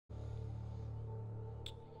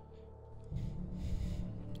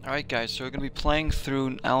Alright guys, so we're going to be playing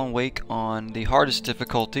through Alan Wake on the hardest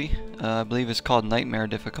difficulty. I believe it's called Nightmare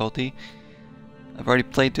difficulty. I've already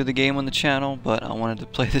played through the game on the channel, but I wanted to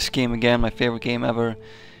play this game again, my favorite game ever.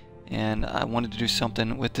 And I wanted to do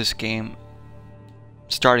something with this game,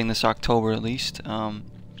 starting this October at least.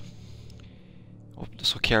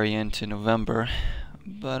 This will carry into November.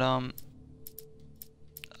 But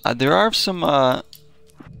there are some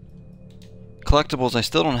collectibles I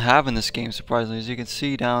still don't have in this game, surprisingly. As you can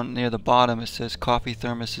see down near the bottom, it says coffee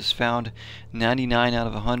thermos is found 99 out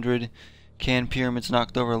of 100, canned pyramids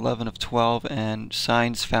knocked over 11 of 12, and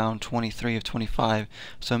signs found 23 of 25.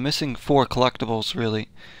 So I'm missing 4 collectibles really.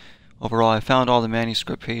 Overall, I found all the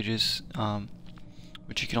manuscript pages,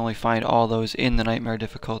 but you can only find all those in the Nightmare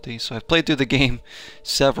difficulty. So I've played through the game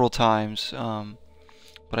several times,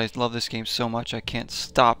 but I love this game so much I can't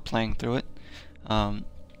stop playing through it.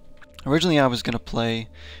 Originally I was going to play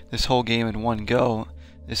this whole game in one go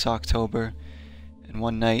this October, in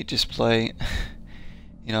one night, just play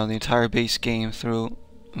you know, the entire base game through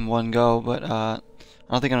in one go, but I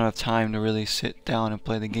don't think I have time to really sit down and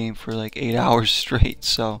play the game for like 8 hours straight,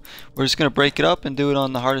 so we're just going to break it up and do it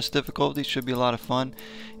on the hardest difficulty. Should be a lot of fun.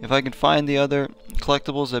 If I can find the other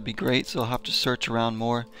collectibles, that'd be great, so I'll have to search around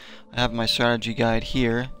more. I have my strategy guide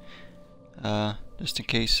here, just in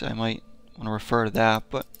case I might want to refer to that,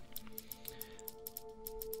 but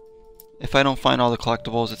if I don't find all the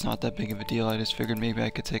collectibles, it's not that big of a deal. I just figured maybe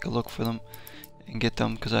I could take a look for them and get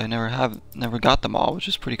them, because I never got them all, which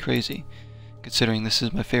is pretty crazy. Considering this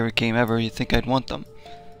is my favorite game ever, you'd think I'd want them.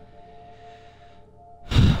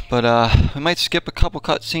 But we might skip a couple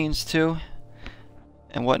cutscenes too,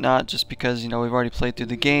 and whatnot, just because, you know, we've already played through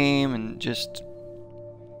the game, and just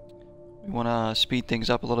we want to speed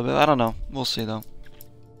things up a little bit. I don't know. We'll see though.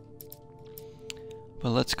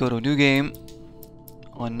 But let's go to a new game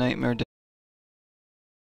on Nightmare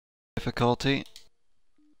difficulty.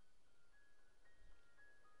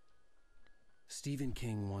 Stephen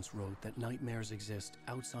King once wrote that nightmares exist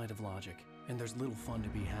outside of logic, and there's little fun to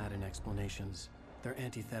be had in explanations. They're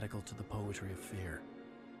antithetical to the poetry of fear.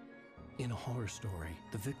 In a horror story,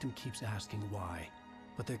 the victim keeps asking why,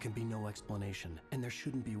 but there can be no explanation, and there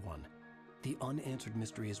shouldn't be one. The unanswered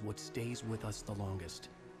mystery is what stays with us the longest,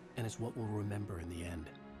 and it's what we'll remember in the end.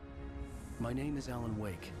 My name is Alan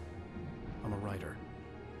Wake. I'm a writer.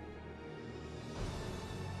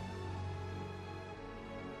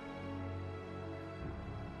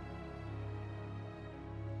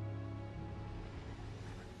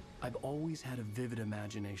 I've always had a vivid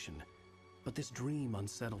imagination, but this dream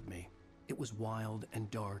unsettled me. It was wild and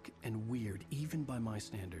dark and weird, even by my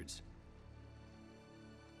standards.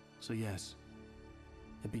 So yes,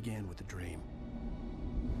 it began with a dream.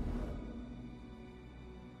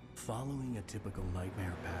 Following a typical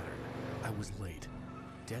nightmare pattern, I was late,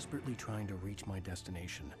 desperately trying to reach my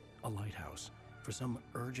destination, a lighthouse. For some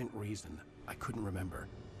urgent reason, I couldn't remember.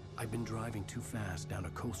 I'd been driving too fast down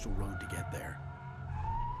a coastal road to get there.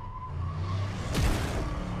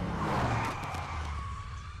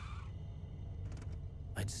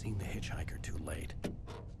 I'd seen the hitchhiker too late.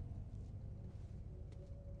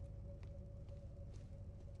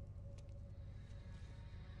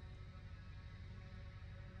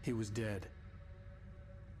 He was dead.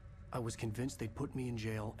 I was convinced they'd put me in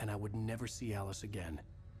jail and I would never see Alice again.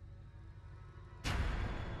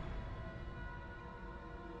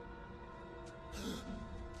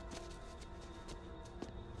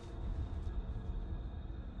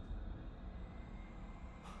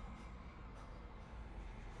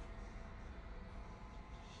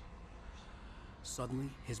 Suddenly,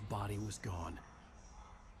 his body was gone.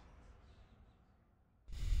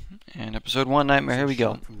 And episode 1, Nightmare, here we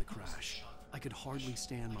go. From the crash, I could hardly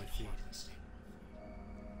stand my feet.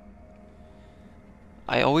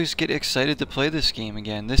 I always get excited to play this game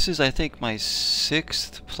again. This is, I think, my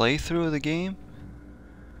 6th playthrough of the game.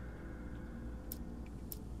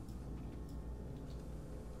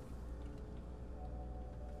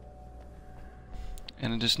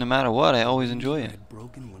 And just no matter what, I always enjoy it. I had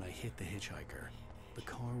broken when I hit the hitchhiker. The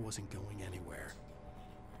car wasn't going anywhere.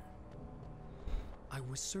 I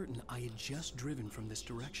was certain I had just driven from this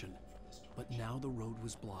direction, but now the road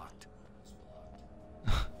was blocked.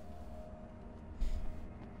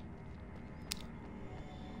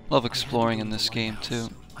 Love exploring in this game too.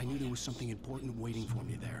 I knew there was something important waiting for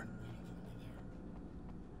me there.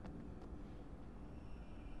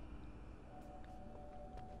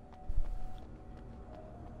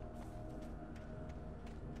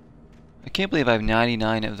 I can't believe I have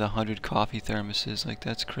 99 of the 100 coffee thermoses. Like,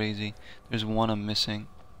 that's crazy. There's one I'm missing.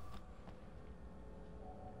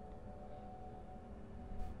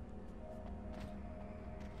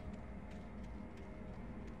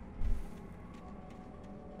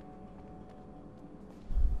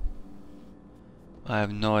 I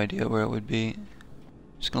have no idea where it would be.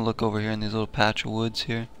 Just gonna look over here in these little patch of woods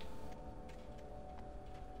here.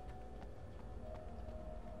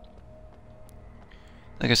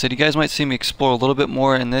 Like I said, you guys might see me explore a little bit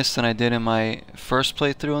more in this than I did in my first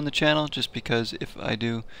playthrough on the channel, just because if I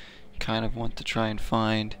do kind of want to try and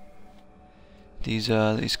find these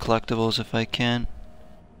collectibles if I can.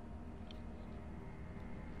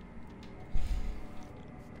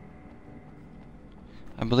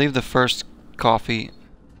 I believe the first coffee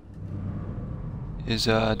is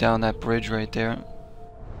down that bridge right there.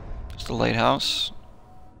 It's the lighthouse.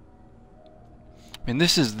 I mean,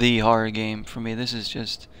 this is the horror game for me. This is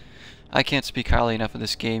just... I can't speak highly enough of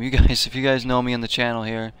this game. You guys, if you guys know me on the channel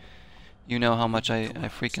here, you know how much I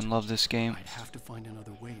freaking love this game. I'd have to find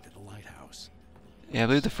another way to the lighthouse. Yeah, I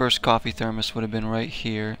believe the first coffee thermos would have been right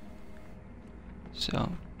here.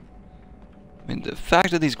 So... I mean, the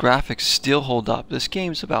fact that these graphics still hold up. This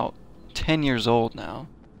game's about 10 years old now.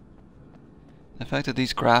 The fact that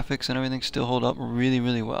these graphics and everything still hold up really,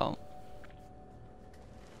 really well.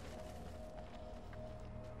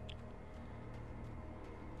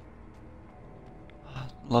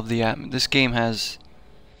 Love the atmosphere. This game has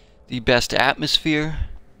the best atmosphere,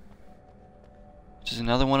 which is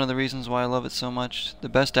another one of the reasons why I love it so much. The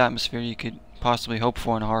best atmosphere you could possibly hope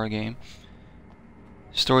for in a horror game.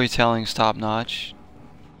 Storytelling's top notch.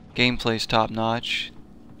 Gameplay's top notch.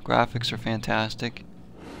 Graphics are fantastic.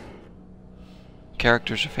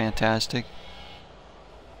 Characters are fantastic.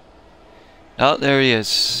 Oh, there he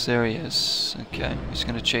is. There he is. Okay, he's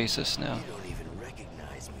gonna chase us now. You don't even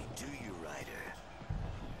recognize me, do you, Ryder?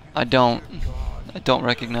 I don't. I don't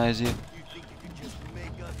recognize you. You think you can just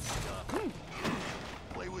make us stuff?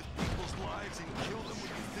 Play with people's lives and kill them with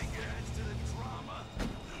your fingerheads to the drama?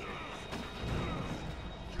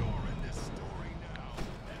 You're in this story now.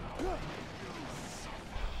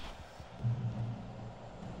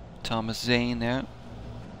 Thomas Zane there.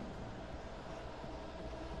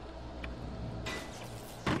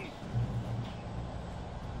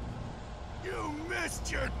 You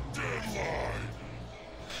missed your deadline.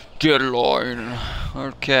 Deadline.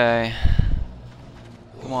 Okay.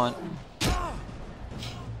 Come on.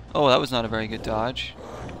 Oh, that was not a very good dodge.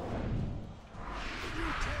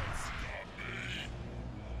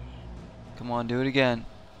 Come on, do it again.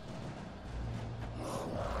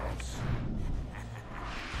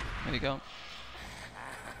 There you go.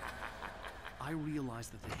 I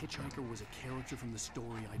realized that the hitchhiker was a character from the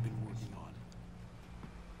story I'd been working on.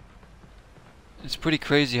 It's pretty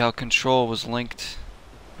crazy how Control was linked.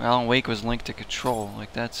 Alan Wake was linked to Control.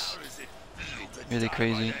 Like, that's really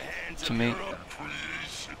crazy to me. You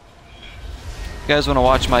guys want to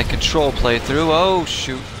watch my Control playthrough? Oh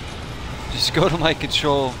shoot! Just go to my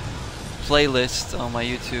Control playlist on my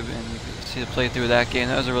YouTube and you can see the playthrough of that game.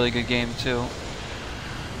 That was a really good game too.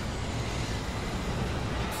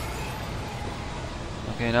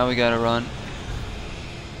 Okay, now we gotta run.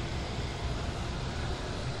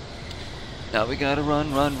 Now we gotta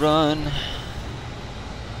run, run, run.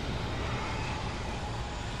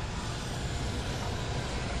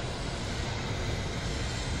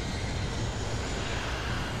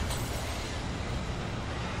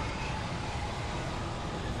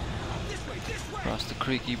 Across the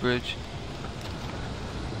creaky bridge.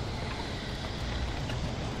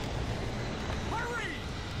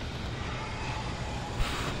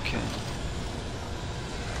 Okay.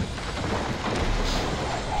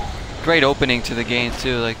 Great opening to the game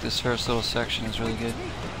too, like this first little section is really good.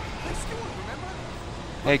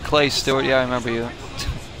 Hey Clay Stewart, yeah I remember you.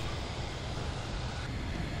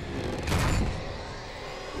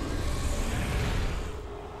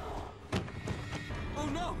 Oh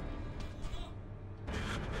no!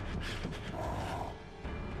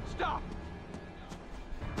 Stop!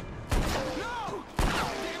 No!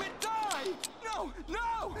 Damn it, die! No!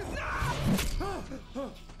 No!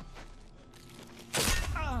 No!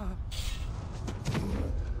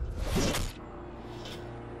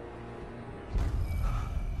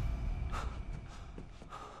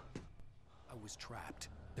 I was trapped.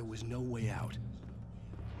 There was no way out.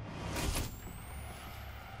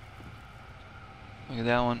 Look at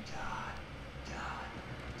that one.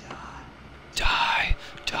 Die!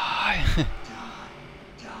 Die!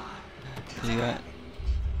 You got.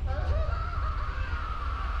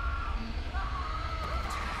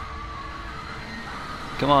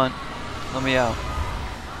 Come on, let me out.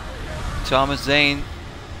 Thomas Zane. The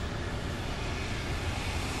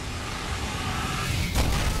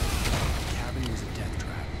cabin was a death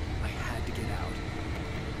trap. I had to get out.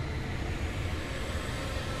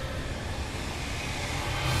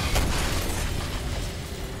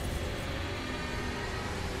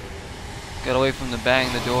 Get away from the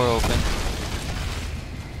bang the door open.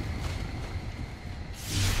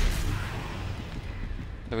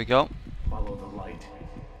 There we go. Follow the light.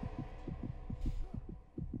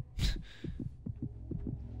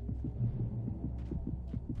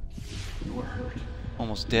 You are hurt.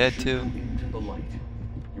 Almost dead Shoot too. into the light.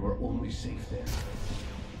 You are only safe there.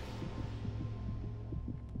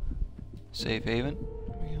 Safe haven.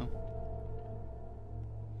 There we go.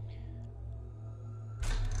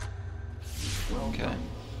 Well Okay. done.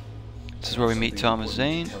 This is where we meet Something Thomas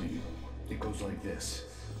important Zane. to tell you. It goes like this.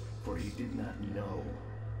 For he did not know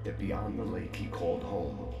that beyond the lake he called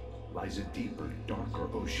home lies a deeper, darker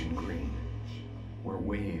ocean green, where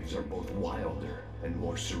waves are both wilder and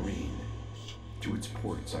more serene. To its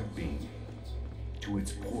ports I've been. To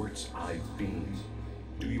its ports I've been.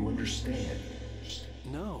 Do you understand?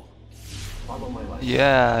 No. Follow my light.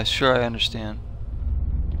 Yeah, sure, I understand.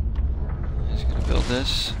 He's gonna build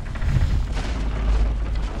this.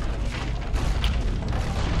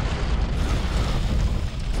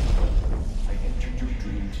 I entered your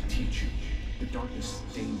dream to teach you. The darkness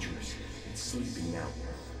is dangerous. It's sleeping now.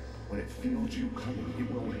 When it feels you coming,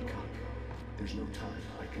 it will wake up. There's no time.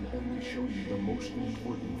 I can only show you the most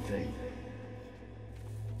important thing.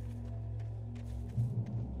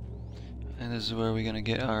 And this is where we're gonna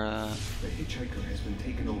get our The hitchhiker has been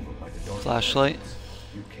taken over by the dark flashlight. presence.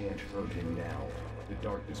 You can't hurt him now. The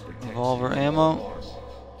darkness protects Revolver him from ammo. all harm.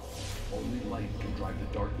 Only light can drive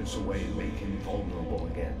the darkness away and make him vulnerable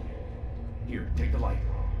again. Here, take the light.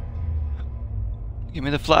 Give me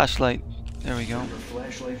the flashlight. There we go. Turn your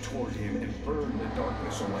flashlight toward him and burn the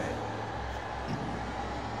darkness away.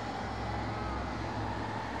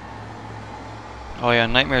 Oh yeah,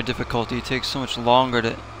 nightmare difficulty. It takes so much longer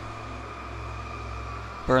to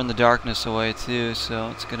burn the darkness away too,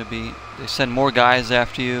 so it's gonna be, they send more guys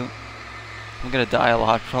after you. I'm gonna die a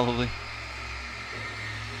lot probably.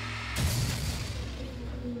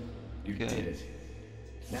 You Okay. did it.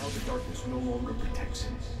 Now the darkness no longer protects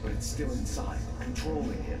him, but it's still inside,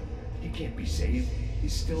 controlling him. He can't be saved.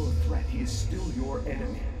 He's still a threat. He is still your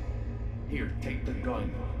enemy. Here, take the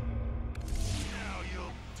gun. Now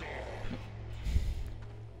you'll die.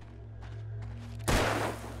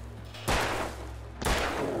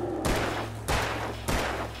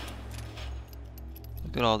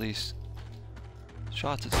 Look at all these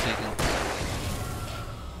shots it's taking.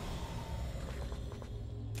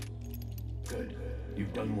 Good.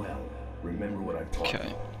 You've done well. Remember what I've taught Okay.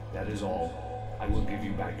 you. That is all. I will give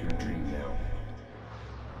you back your dream now.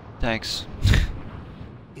 Thanks.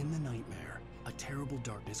 In the nightmare, a terrible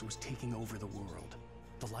darkness was taking over the world.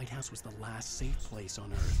 The lighthouse was the last safe place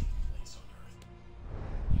on Earth.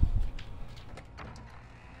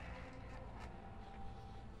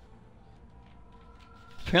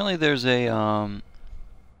 Apparently there's a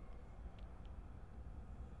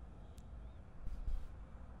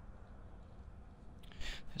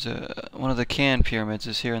one of the Can pyramids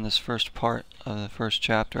is here in this first part of the first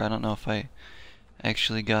chapter. I don't know if I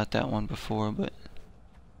actually got that one before, but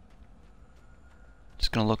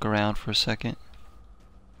just gonna look around for a second.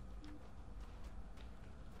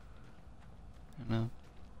 No.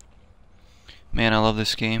 Man, I love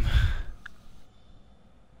this game.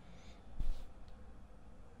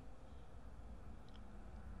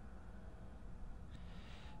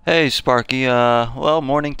 Hey Sparky, well,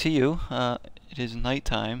 morning to you. It is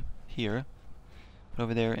nighttime here. But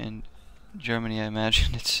over there in Germany, I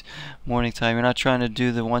imagine it's morning time. You're not trying to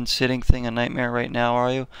do the one sitting thing on Nightmare right now,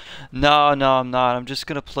 are you? No, I'm not. I'm just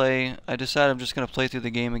gonna play. I decided I'm just gonna play through the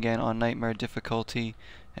game again on Nightmare difficulty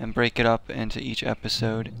and break it up into each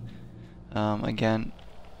episode. Again.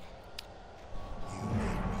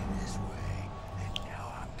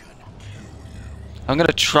 I'm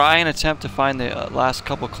gonna try and attempt to find the last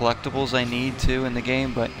couple collectibles I need to in the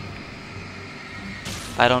game, but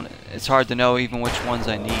I don't. It's hard to know even which ones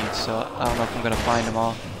I need, so I don't know if I'm gonna find them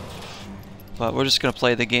all. But we're just gonna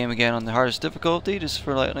play the game again on the hardest difficulty, just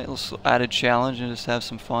for like a little added challenge and just have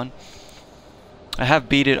some fun. I have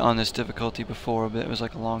beat it on this difficulty before, but it was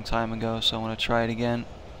like a long time ago, so I want to try it again.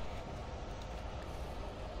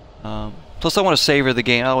 Plus, I want to savor the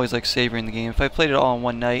game. I always like savoring the game. If I played it all in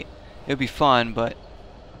one night, it would be fun, but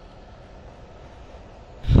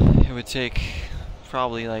it would take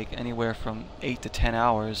probably like anywhere from 8 to 10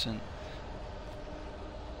 hours, and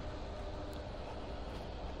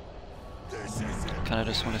kind of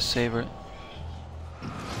just want to savor it.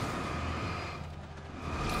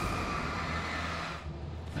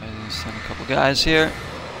 I just send a couple guys here.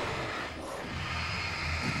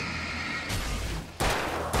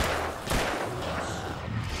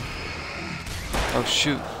 Oh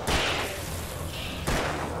shoot.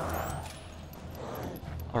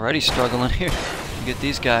 Already struggling here to get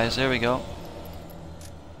these guys. There we go.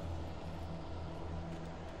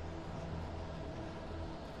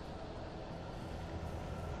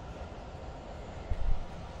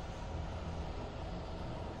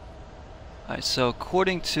 Alright, so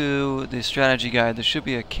according to the strategy guide, there should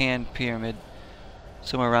be a canned pyramid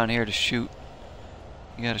somewhere around here to shoot.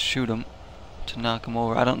 You gotta shoot them to knock them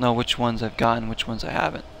over. I don't know which ones I've gotten, which ones I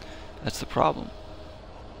haven't. That's the problem.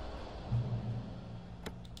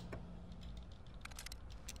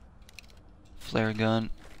 Flare gun.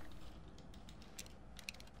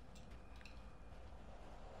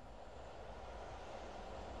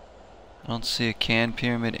 I don't see a canned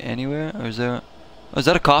pyramid anywhere. Or is there... Oh, is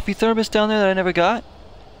that a coffee thermos down there that I never got?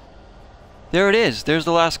 There it is. There's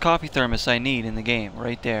the last coffee thermos I need in the game.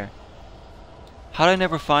 Right there. How did I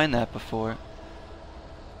never find that before?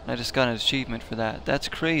 I just got an achievement for that. That's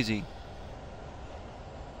crazy.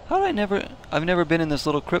 How did I never... I've never been in this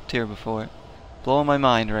little crypt here before. Blowing my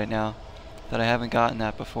mind right now that I haven't gotten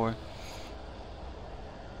that before.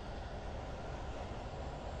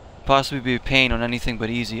 Possibly be a pain on anything but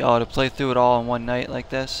easy. Oh, to play through it all in one night like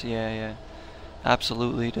this? Yeah.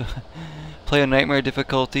 Absolutely. To play a nightmare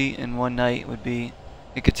difficulty in one night would be...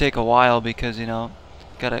 It could take a while because, you know,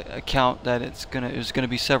 gotta account that there's gonna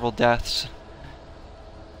be several deaths.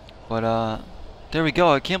 But there we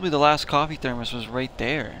go. I can't believe the last coffee thermos was right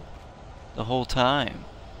there the whole time.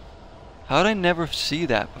 How did I never see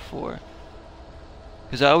that before?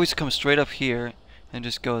 Because I always come straight up here and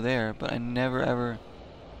just go there, but I never ever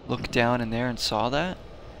looked down in there and saw that.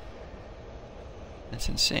 That's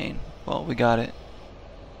insane. Well, we got it.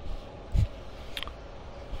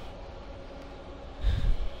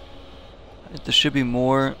 There should be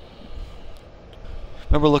more.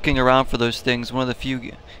 Remember looking around for those things. One of the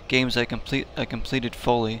few games I completed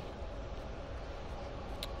fully.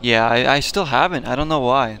 Yeah, I still haven't. I don't know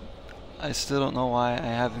why. I still don't know why I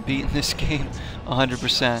haven't beaten this game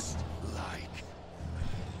 100%.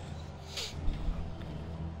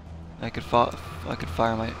 I could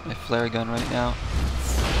fire my flare gun right now.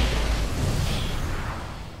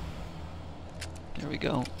 There we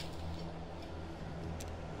go.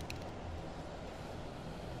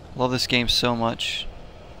 Love this game so much.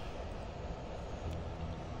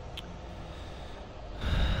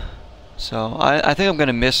 So I think I'm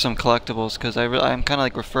gonna miss some collectibles because I'm kind of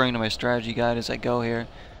like referring to my strategy guide as I go here.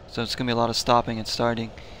 So it's gonna be a lot of stopping and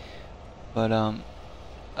starting. But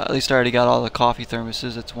at least I already got all the coffee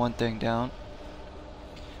thermoses. That's one thing down.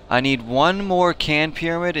 I need one more canned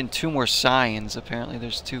pyramid and 2 more signs. Apparently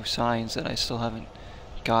there's 2 signs that I still haven't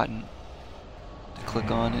gotten to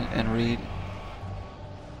click on and read.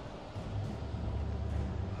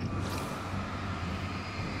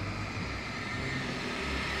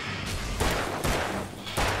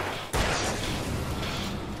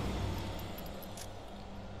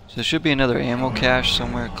 So there should be another ammo cache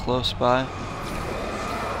somewhere close by.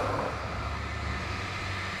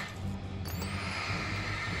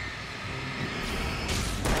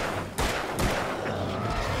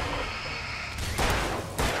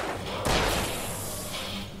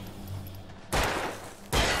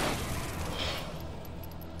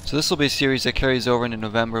 So this will be a series that carries over into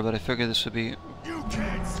November, but I figured this would be...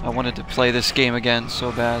 I wanted to play this game again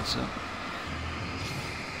so bad, so...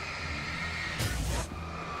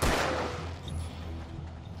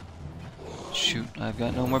 Shoot, I've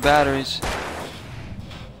got no more batteries.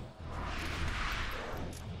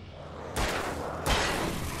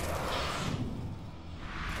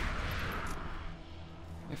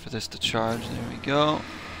 Wait for this to charge, there we go.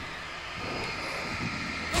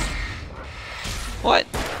 What?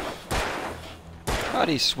 How'd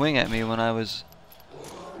he swing at me when I was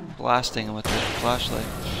blasting him with the flashlight?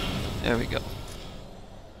 There we go.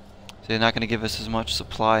 So they're not going to give us as much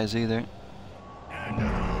supplies either.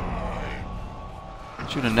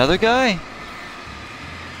 Shoot another guy?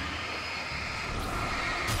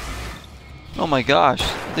 Oh my gosh.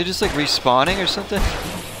 Are they just like respawning or something?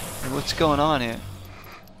 What's going on here?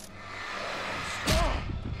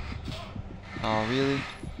 Oh, really?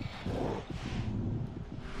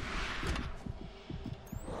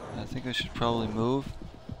 I think I should probably move.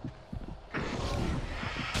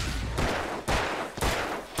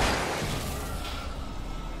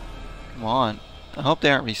 Come on. I hope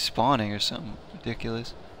they aren't respawning or something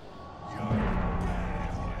ridiculous.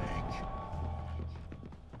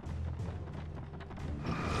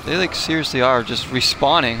 They like seriously are just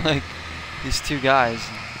respawning, like these 2 guys.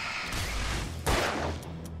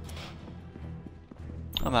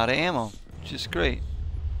 I'm out of ammo, which is great.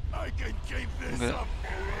 I can keep this up.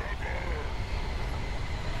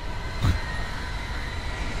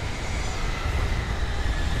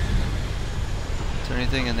 there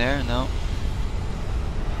anything in there? No.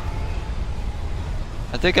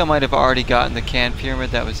 I think I might have already gotten the can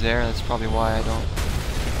pyramid that was there. That's probably why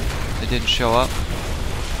it didn't show up.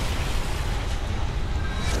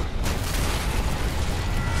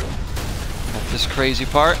 Got this crazy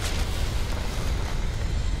part.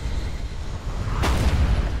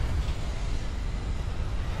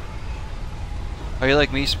 Are you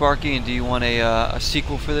like me, Sparky, and do you want a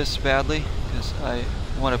sequel for this badly? Because I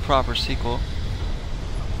want a proper sequel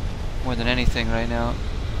more than anything right now.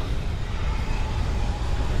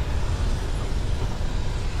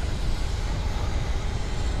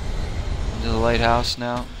 Into the lighthouse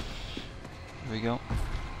now. Here we go.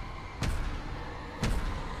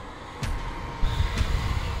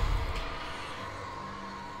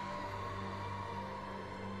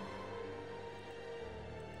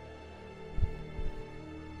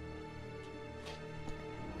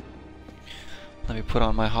 Let me put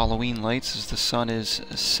on my Halloween lights as the sun is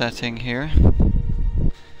setting here.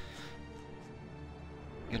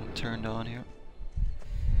 Get them turned on here.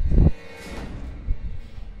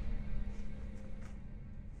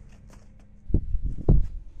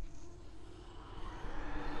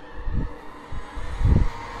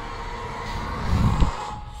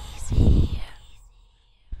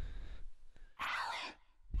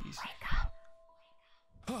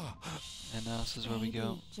 And now this is where we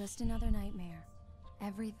go. Just another nightmare.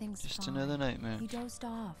 Everything's Just fine. another nightmare. He dozed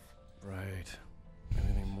off. Right.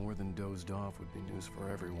 Anything more than dozed off would be news for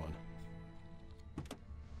everyone.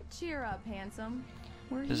 Cheer up, handsome.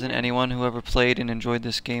 We're Doesn't here. anyone who ever played and enjoyed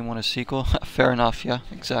this game want a sequel? Fair enough, yeah,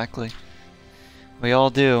 exactly. We all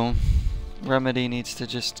do. Remedy needs to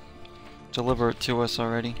just deliver it to us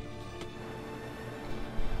already.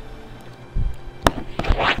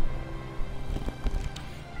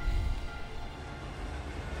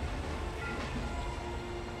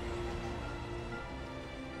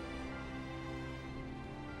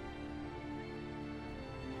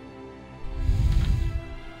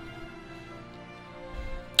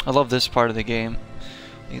 I love this part of the game.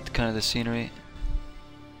 You get kind of the scenery.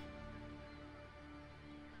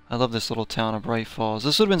 I love this little town of Bright Falls.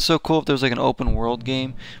 This would have been so cool if there was like an open world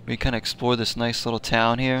game where you kind of explore this nice little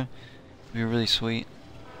town here. It'd be really sweet.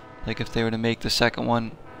 Like if they were to make the second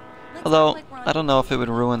one. Although, I don't know if it would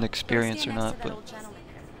ruin the experience or not. But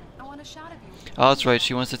oh, that's right.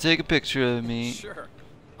 She wants to take a picture of me. Sure.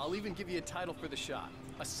 I'll even give you a title for the shot.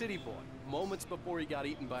 A city boy, moments before he got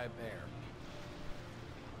eaten by a bear.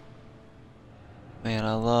 Man,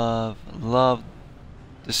 I love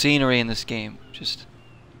the scenery in this game. Just,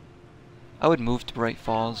 I would move to Bright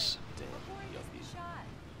Falls.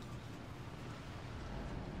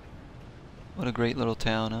 What a great little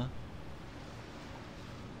town, huh?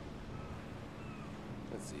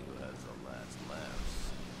 Let's see who has the last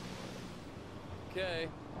laughs. Okay.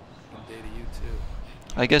 Good day to you too.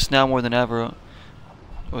 I guess now more than ever,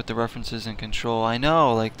 with the references and Control, I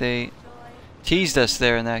know, like they teased us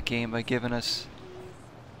there in that game by giving us.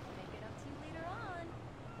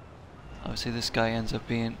 Obviously, this guy ends up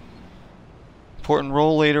being important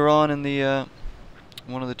role later on in the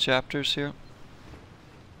one of the chapters here.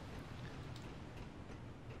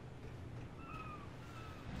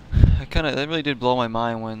 That really did blow my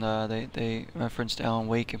mind when they referenced Alan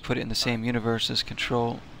Wake and put it in the same universe as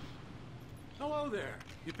Control. Hello there.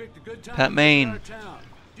 You picked a good time Pat to Maine. visit our town.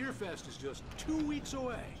 Deerfest is just 2 weeks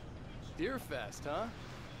away. Deerfest, huh?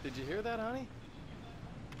 Did you hear that, honey?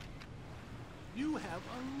 You have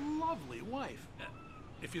a lovely wife.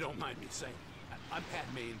 If you don't mind me saying. I'm Pat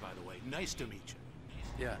Maine, by the way. Nice to meet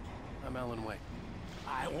you. Yeah, I'm Alan Wake.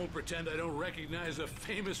 I won't pretend I don't recognize a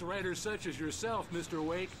famous writer such as yourself, Mr.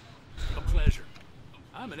 Wake. A pleasure.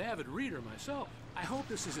 I'm an avid reader myself. I hope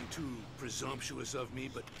this isn't too presumptuous of me,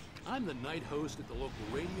 but I'm the night host at the local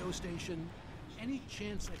radio station. Any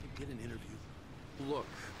chance I could get an interview? Look,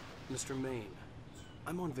 Mr. Maine,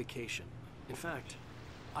 I'm on vacation. In fact,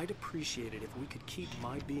 I'd appreciate it if we could keep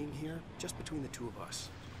my being here just between the two of us.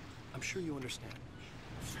 I'm sure you understand.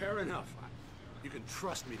 Fair enough. You can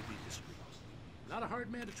trust me to be discreet. Not a hard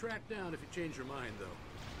man to track down if you change your mind, though.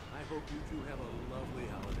 I hope you two have a lovely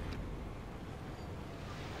holiday.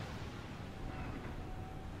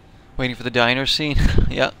 Waiting for the diner scene.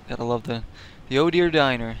 Yeah, gotta love the Oh Dear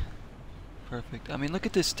Diner. Perfect. I mean, look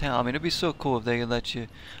at this town. I mean, it'd be so cool if they could let you an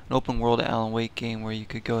open world Alan Wake game where you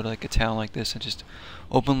could go to like a town like this and just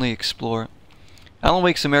openly explore. Alan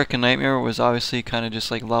Wake's American Nightmare was obviously kind of just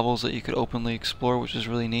like levels that you could openly explore, which is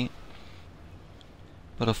really neat.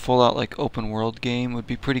 But a full out like open world game would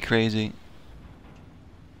be pretty crazy.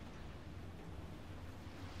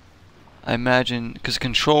 I imagine, because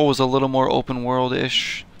Control was a little more open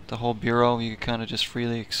world-ish. the whole bureau. You could kind of just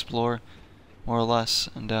freely explore, more or less.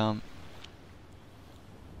 And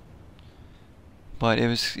but it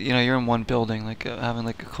was, you know, you're in one building. Like having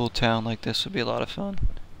like a cool town like this would be a lot of fun.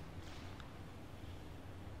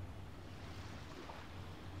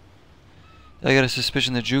 I got a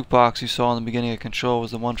suspicion the jukebox you saw in the beginning of Control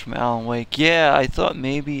was the one from Alan Wake. Yeah, I thought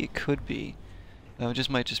maybe it could be. It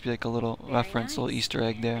just might just be like a little reference, little Easter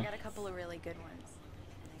egg I there. got a couple of really good ones.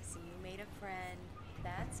 And I see you made a friend.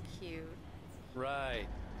 That's cute. Right.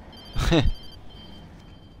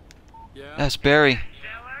 Yeah? That's Barry.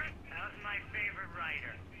 Stellar, how's my favorite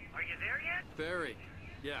writer? Are you there yet? Barry.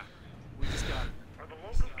 Yeah. We just got it. Are the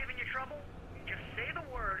locals giving you trouble? Just say the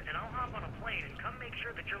word and I'll hop on a plane and come make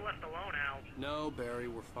sure that you're left alone, Al. No, Barry,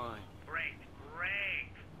 we're fine. Great,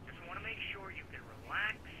 great. Just want to make sure you can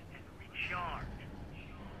relax and recharge.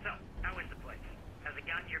 So, how is the place? Has it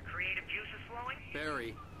gotten your creative juices flowing?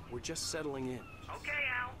 Barry, we're just settling in. Okay,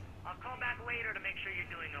 Al. I'll call back later to make sure you're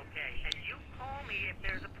doing okay. And you call me if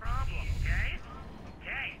there's a problem, okay?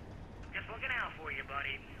 Okay. Just looking out for you,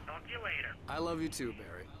 buddy. Talk to you later. I love you too,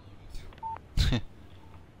 Barry.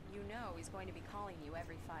 You know he's going to be calling you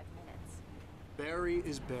every 5 minutes. Barry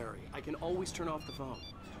is Barry. I can always turn off the phone.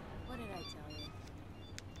 What did I tell you?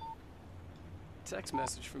 Text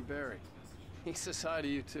message from Barry. He says hi to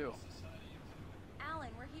you too. Alan,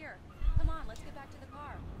 we're here. Come on, let's get back to the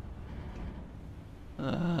car.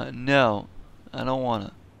 No, I don't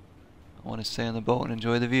wanna. I wanna stay on the boat and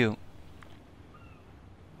enjoy the view.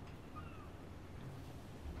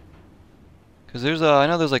 Cause there's I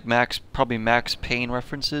know there's like probably Max Payne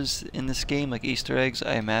references in this game, like Easter eggs,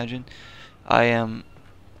 I imagine. I think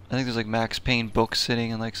there's like Max Payne books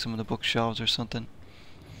sitting in like some of the bookshelves or something.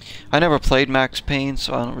 I never played Max Payne,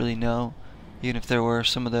 so I don't really know. Even if there were,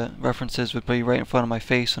 some of the references would be right in front of my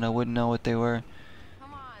face and I wouldn't know what they were.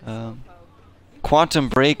 Come on, Slowpoke. Quantum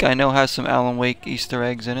Break I know has some Alan Wake Easter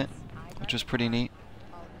eggs in it, which was pretty neat.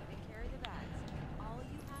 I'll even carry the bags. All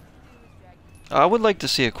you have to do is drag I would like to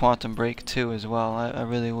see a Quantum Break 2 as well. I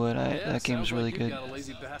really would. Yeah, That game's sounds really like good. You got a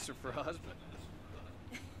lazy bastard for a husband.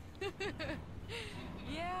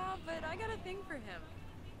 Yeah, but I got a thing for him.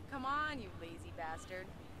 Come on, you lazy bastard.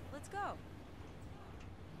 Let's go.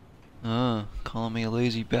 Calling me a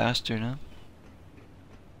lazy bastard, huh?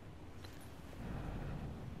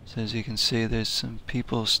 So as you can see, there's some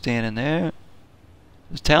people standing there.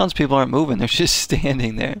 The townspeople aren't moving, they're just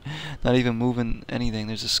standing there. Not even moving anything.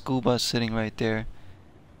 There's a school bus sitting right there.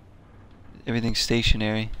 Everything's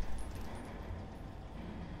stationary.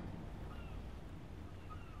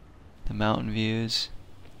 The mountain views.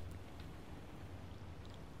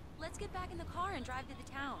 Let's get back in the car and drive to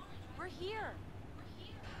the town. We're here.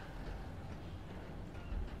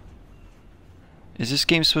 Is this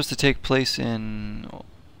game supposed to take place in...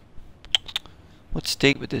 What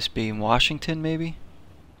state would this be? In Washington, maybe?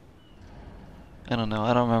 I don't know.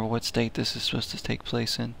 I don't remember what state this is supposed to take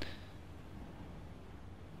place in.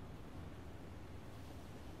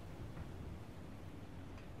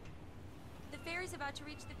 The ferry's about to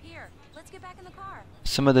reach the pier. Let's get back in the car.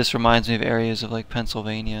 Some of this reminds me of areas of like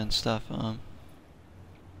Pennsylvania and stuff.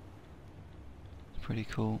 Pretty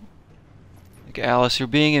cool. Like, Alice, you're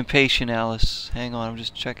being impatient, Alice. Hang on, I'm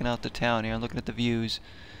just checking out the town here. I'm looking at the views.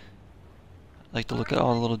 I like to look at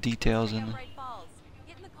all the little details in Bright Falls.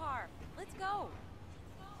 Get in the car. Let's go.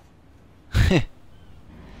 the...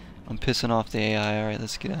 I'm pissing off the AI. Alright,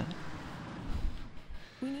 let's get out.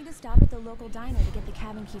 We need to stop at the local diner to get the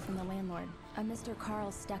cabin key from the landlord, a Mr.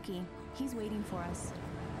 Carl Stuckey. He's waiting for us.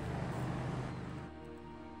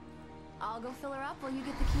 I'll go fill her up while you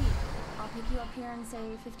get the key. I'll pick you up here in, say,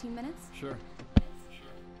 15 minutes. Sure.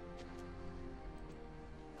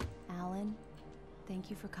 Alan,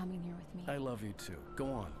 thank you for coming here with me. I love you too. Go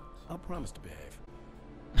on. I'll promise to behave.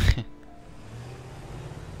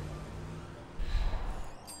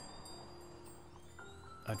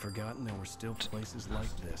 I'd forgotten there were still places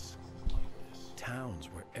like this. Towns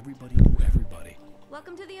where everybody knew everybody.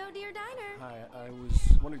 Welcome to the Oh Dear Diner. Hi, I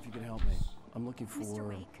was wondering if you could help me. I'm looking for... Mr.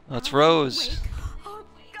 Wake. That's Rose. Wake. Oh,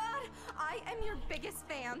 God! I am your biggest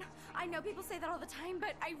fan. I know people say that all the time,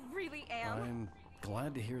 but I really am. I'm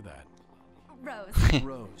glad to hear that. Rose.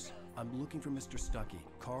 Rose, I'm looking for Mr. Stuckey.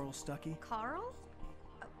 Carl Stuckey? Carl?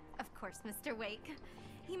 Oh, of course, Mr. Wake.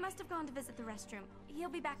 He must have gone to visit the restroom. He'll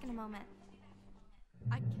be back in a moment.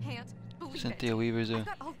 I can't believe Cynthia it. Weaver's I've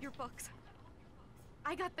got all your books.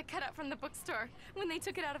 I got the cutout from the bookstore when they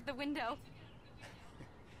took it out of the window.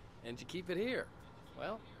 And you keep it here.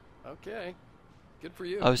 Well, okay. Good for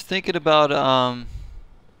you. I was thinking about, oh,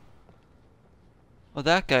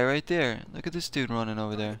 that guy right there. Look at this dude running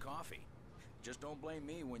over there. Coffee. Just don't blame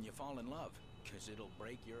me when you fall in love. 'cause it'll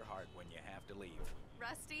break your heart when you have to leave.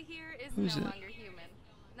 Rusty here is Who's no it? longer human.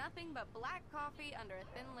 Nothing but black coffee under a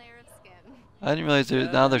thin layer of skin. I didn't realize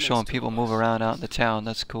now they're showing people move around out in the town.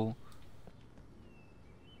 That's cool.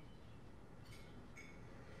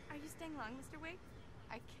 Are you staying long, Mr. Wake?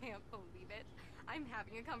 I can't believe it. I'm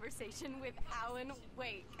having a conversation with Alan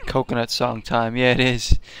Wake. Coconut song time. Yeah, it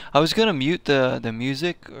is. I was gonna mute the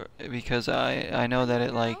music because I know that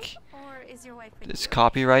it like Or is your wife with it's you?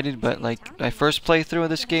 copyrighted, but like my first playthrough of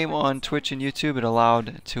this game on Twitch and YouTube, it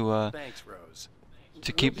allowed Thanks, Rose.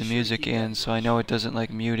 to keep the music in, so I know it doesn't like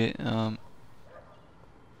mute it. I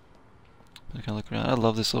can look around. I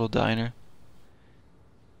love this little diner.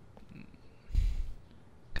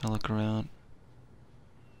 Kind of look around.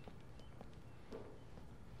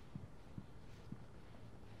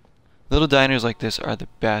 Little diners like this are the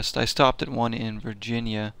best. I stopped at one in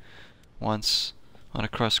Virginia once on a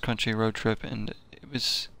cross-country road trip, and it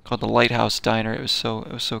was called the Lighthouse Diner. It was so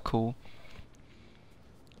cool.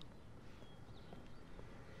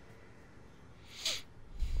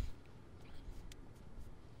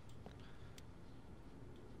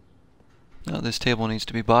 Now this table needs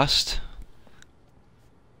to be bussed.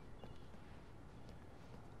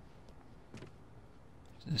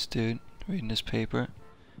 This dude reading his paper.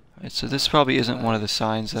 Alright, so this probably isn't one of the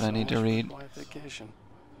signs that I need to read.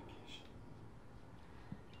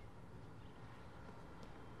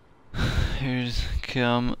 Here's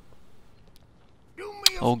come.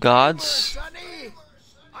 Oh gods.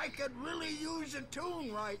 I could really use a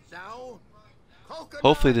tune right now.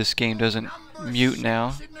 Hopefully this game doesn't mute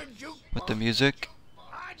now with the music.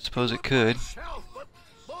 Suppose it could.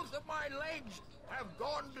 Both of my legs have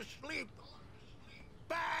gone to sleep.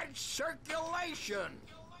 Bad circulation.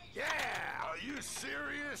 Yeah. Are you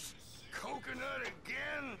serious? Coconut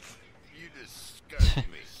again? You disgust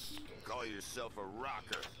me. Call yourself a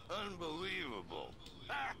rocker. Unbelievable.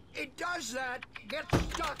 It does that. Get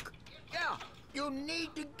stuck. Yeah. You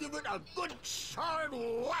need to give it a good solid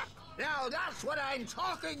whack. Now that's what I'm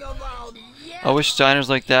talking about. Yeah. I wish diners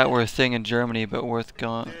like that were a thing in Germany, but worth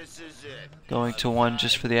going to one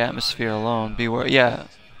just for the atmosphere alone. Yeah.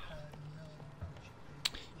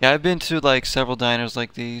 Yeah, I've been to like several diners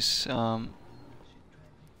like these. Very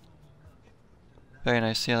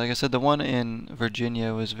nice. Yeah, like I said, the one in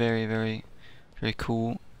Virginia was very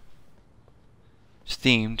cool. It's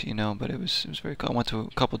themed, you know, but it was very cool. I went to a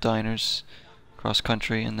couple diners cross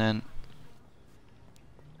country, and then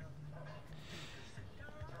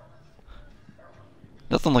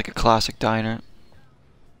nothing like a classic diner.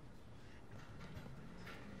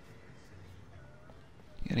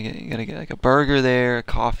 You gotta get like a burger there, a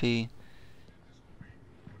coffee.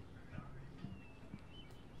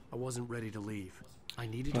 I wasn't ready to leave. I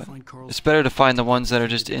needed to find Carl's. It's better to find the ones that are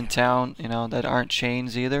just in town, you know, that aren't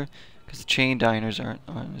chains either, because the chain diners aren't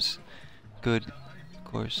as good, of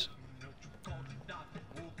course.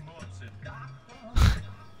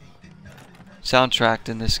 Soundtrack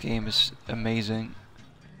in this game is amazing.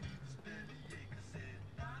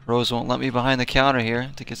 Rose won't let me behind the counter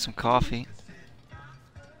here to get some coffee.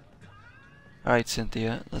 Alright,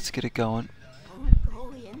 Cynthia, let's get it going. Don't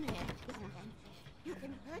go in there, young man. You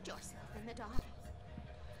can hurt yourself in the dark.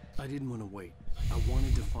 I didn't want to wait. I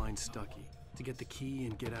wanted to find Stucky, to get the key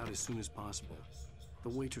and get out as soon as possible. The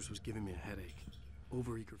waitress was giving me a headache.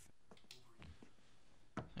 Overeager.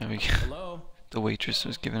 There we go. Hello? The waitress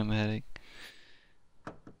was giving him a headache.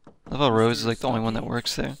 I love how Rose is like the only one that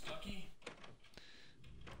works there.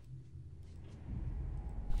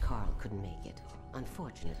 Carl couldn't make it.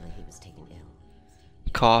 Unfortunately, he was taken ill.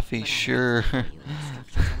 Coffee, sure.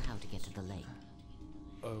 Instructions on how to get to the lake.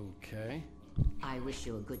 Okay. I wish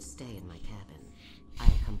you a good stay in my cabin.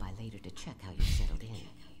 I'll come by later to check how you settled in.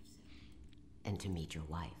 And to meet your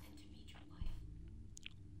wife.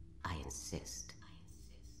 I insist.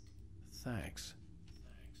 Thanks.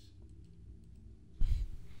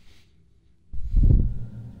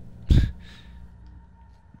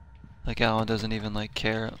 Like Alan doesn't even like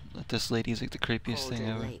care that this lady's like the creepiest thing Golden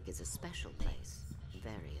ever. Lake is a special place.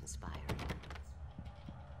 Very inspiring.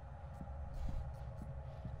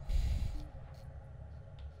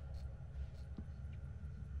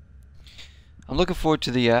 I'm looking forward to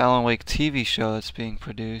the Alan Wake TV show that's being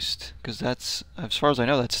produced, because that's, as far as I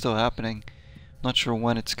know, that's still happening. I'm not sure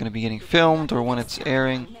when it's going to be getting filmed or when it's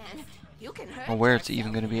airing, or where it's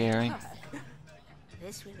even going to be airing.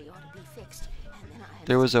 This really ought to be fixed. And then I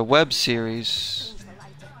There was a web series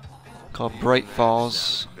called Bright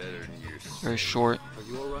Falls, very short.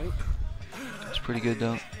 Are you alright? It's pretty good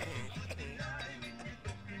though.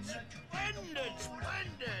 Splendid,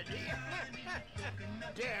 splendid.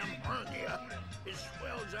 Damn hernia. It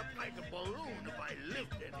swells up like a balloon.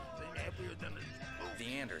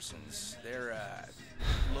 Parsons. They're,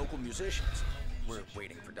 local musicians. We're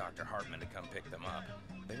waiting for Dr. Hartman to come pick them up.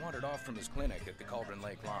 They wandered off from his clinic at the Cauldron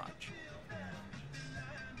Lake Lodge.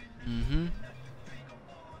 Mm-hmm.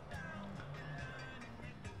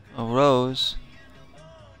 Oh, Rose.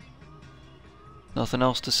 Nothing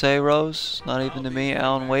else to say, Rose? Not even to me,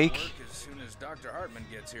 Alan Wake? As soon as Dr. Hartman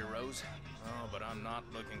gets here, Rose. Oh, but I'm not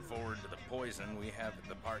looking forward to the poison we have at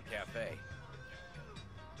the Park Cafe.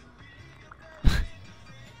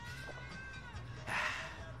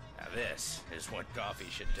 Now this is what coffee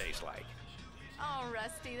should taste like. Oh,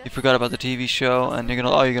 Rusty, You forgot about the TV show, and you're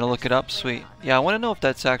gonna look it up? Sweet. Yeah, I want to know if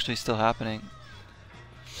that's actually still happening.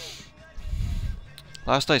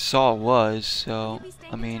 Last I saw it was, so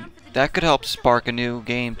I mean that could help spark a new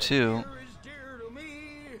game too.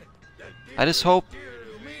 I just hope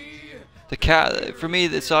for me,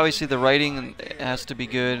 it's obviously the writing has to be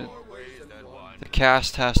good, the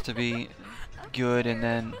cast has to be good, and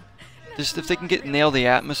then just if they can nail the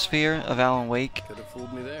atmosphere of Alan Wake, Could have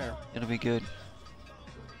fooled me there. it'll be good.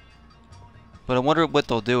 But I wonder what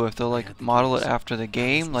they'll do, if they'll like model it after the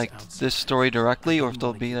game, like this story directly, or if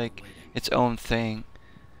they'll be like its own thing.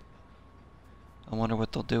 I wonder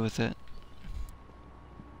what they'll do with it.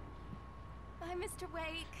 Bye, Mr.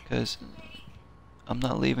 Wake. Because I'm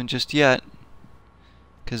not leaving just yet.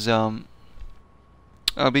 Because that'll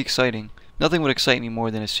be exciting. Nothing would excite me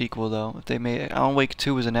more than a sequel, though. If they made Alan Wake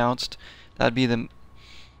 2 was announced, that'd be the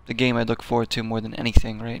game I'd look forward to more than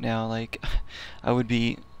anything right now. Like, I would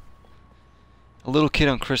be a little kid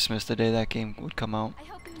on Christmas the day that game would come out. I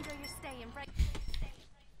hope you enjoy your stay in Bright.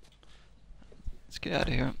 Let's get out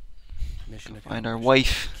of here. Mission Find our accomplished.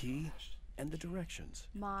 wife. Key and the directions.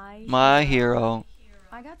 My hero.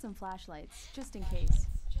 I got some flashlights, just in case.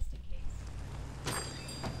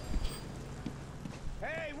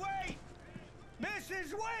 Hey, wait!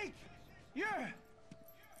 Mrs. Wake! Your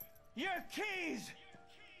keys!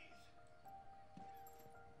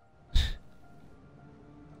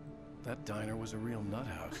 That diner was a real nut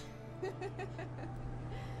house.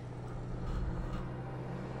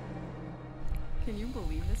 Can you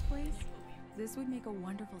believe this place? This would make a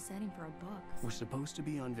wonderful setting for a book. We're supposed to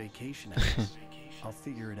be on vacation, Alice. I'll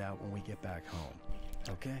figure it out when we get back home.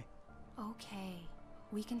 Okay? Okay.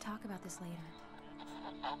 We can talk about this later.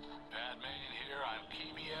 Batman here, I'm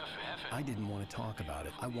PBFF. I didn't want to talk about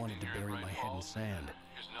it. I wanted to bury my head in sand.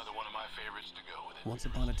 Here's another one of my favorites to go with it. Once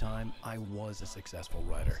upon a time, I was a successful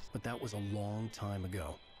writer, but that was a long time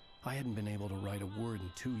ago. I hadn't been able to write a word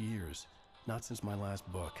in 2 years, not since my last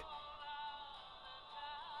book.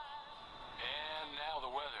 And now the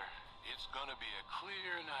weather. It's gonna be a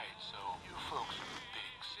clear night, so you folks in the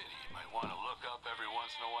big city might want to look up every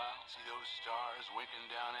once in a while. See those stars winking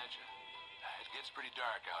down at you? It gets pretty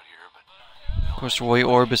dark out here, but... Of course, Roy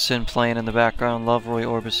Orbison playing in the background. Love Roy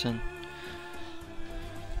Orbison.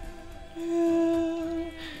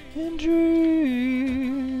 In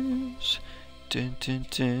dreams. Dun, dun,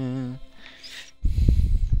 dun.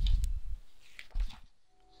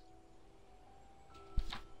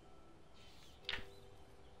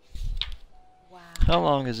 Wow. How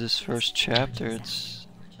long is this first chapter? It's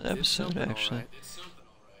an episode, actually.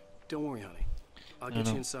 Don't worry, honey. I'll I get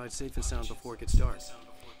know. you inside safe and sound before it gets dark.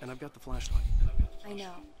 And I've got the flashlight. I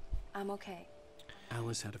know. I'm okay.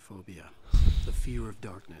 Alice had a phobia, the fear of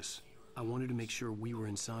darkness. I wanted to make sure we were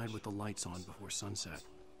inside with the lights on before sunset.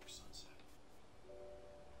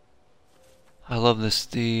 I love this.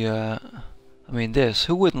 I mean, this.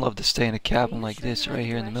 Who wouldn't love to stay in a cabin like this right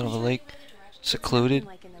here in the middle of a lake? Secluded.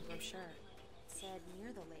 Like in the brochure. It said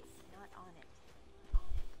near the lake, not on it.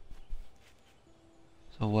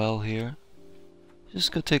 So well here.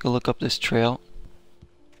 Just go take a look up this trail.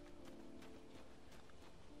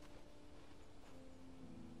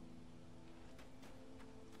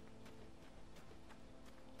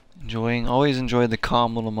 Always enjoy the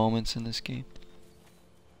calm little moments in this game.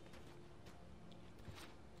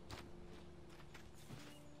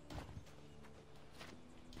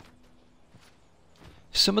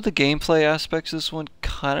 Some of the gameplay aspects of this one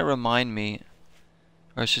kind of remind me,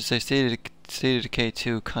 or I should say State of Decay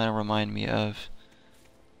 2 kind of remind me of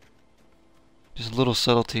just little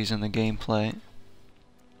subtleties in the gameplay.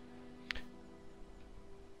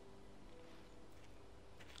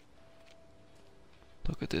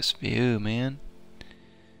 Look at this view, man.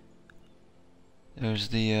 There's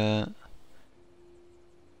the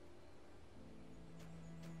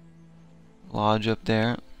lodge up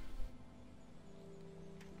there.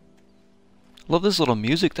 Love this little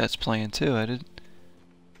music that's playing too.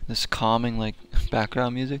 This calming like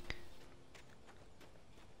background music.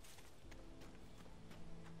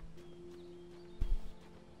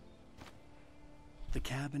 The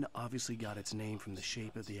cabin cabin obviously got its name from the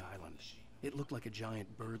shape of the island. It looked like a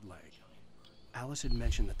giant bird leg. Alice had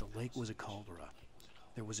mentioned that the lake was a caldera.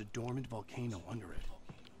 There was a dormant volcano under it.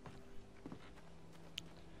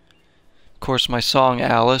 Of course, my song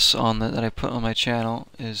Alice that I put on my channel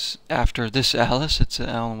is after this Alice. It's an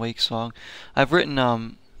Alan Wake song. I've written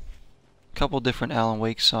a couple different Alan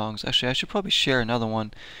Wake songs. Actually, I should probably share another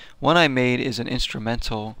one. One I made is an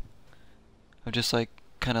instrumental of just it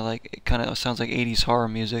kind of sounds like 80s horror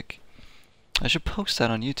music. I should post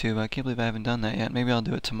that on YouTube. I can't believe I haven't done that yet. Maybe I'll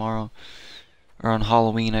do it tomorrow, or on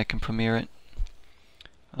Halloween I can premiere it.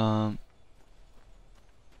 It's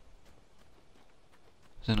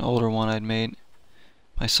an older one I'd made.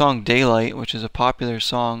 My song Daylight, which is a popular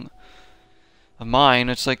song of mine.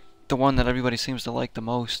 It's like the one that everybody seems to like the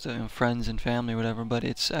most, friends and family or whatever, but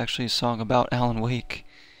it's actually a song about Alan Wake.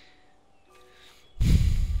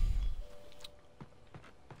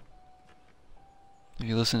 If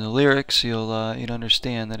you listen to the lyrics, you'd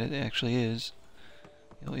understand that it actually is.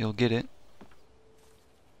 You'll get it.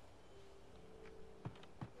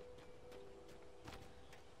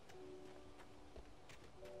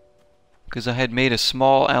 Because I had made a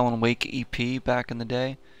small Alan Wake EP back in the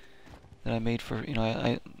day that I made for,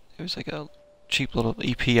 it was like a cheap little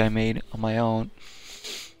EP I made on my own.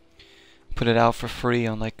 Put it out for free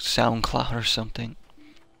on like SoundCloud or something,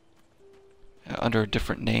 under a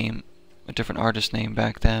different name, a different artist name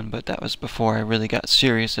back then, but that was before I really got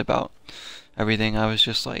serious about everything. I was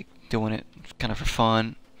just like doing it kind of for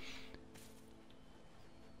fun.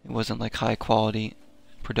 It wasn't like high quality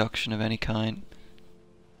production of any kind.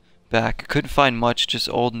 Back. I couldn't find much, just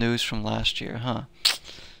old news from last year, huh?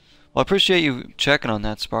 Well, I appreciate you checking on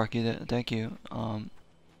that, Sparky. Thank you.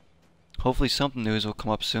 Hopefully something news will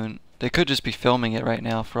come up soon. They could just be filming it right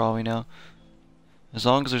now, for all we know. As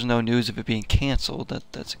long as there's no news of it being canceled,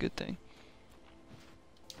 that's a good thing.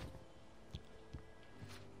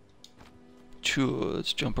 Choo,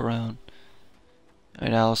 let's jump around.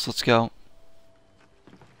 Alright, Alice, let's go.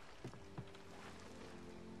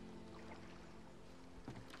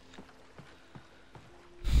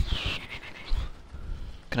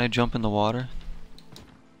 Can I jump in the water?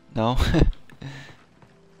 No?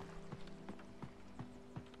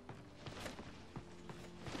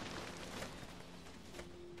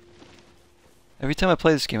 Every time I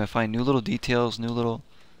play this game, I find new little details, new little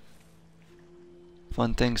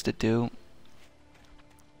fun things to do.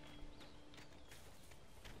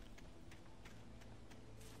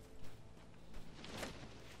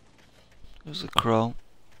 There's a crow.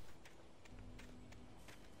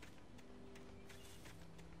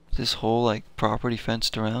 Is this whole like property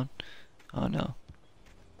fenced around? Oh no.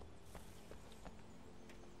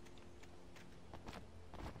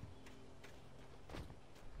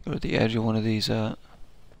 Go to the edge of one of these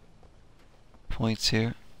points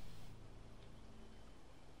here.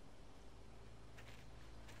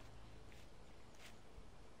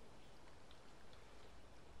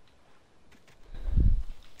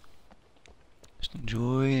 Just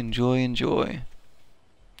enjoy, enjoy, enjoy.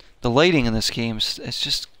 The lighting in this game is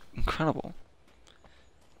just incredible.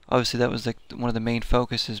 Obviously that was like one of the main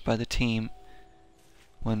focuses by the team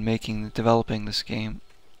when developing this game.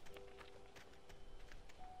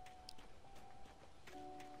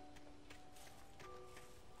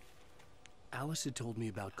 Alice had told me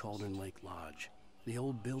about Cauldron Lake Lodge. The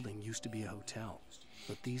old building used to be a hotel,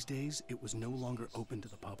 but these days it was no longer open to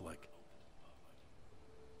the public.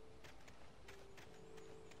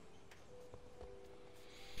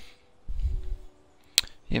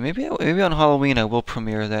 Yeah, maybe on Halloween I will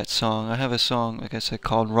premiere that song. I have a song, like I said,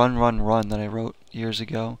 called Run Run Run that I wrote years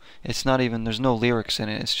ago. It's not even, there's no lyrics in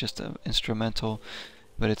it, it's just an instrumental,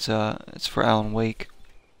 but it's for Alan Wake.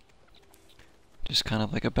 Just kind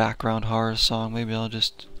of like a background horror song. Maybe I'll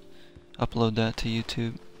just upload that to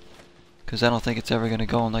YouTube, because I don't think it's ever going to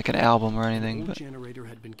go on like an album or anything. The generator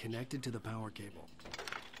had been connected to the power cable.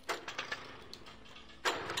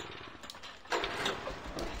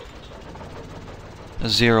 A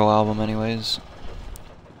Zero album anyways.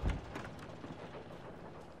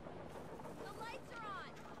 The lights are on.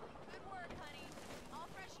 Good work, honey. I'll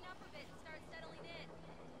freshen up a bit and start settling in.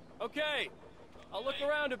 Okay, I'll look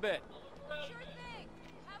around a bit. Sure thing.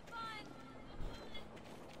 Have fun.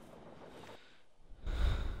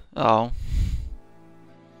 Oh.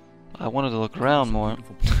 I wanted to look around more.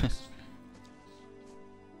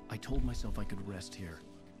 I told myself I could rest here,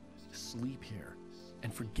 sleep here,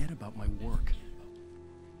 and forget about my work.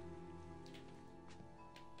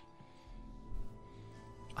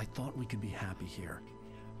 I thought we could be happy here.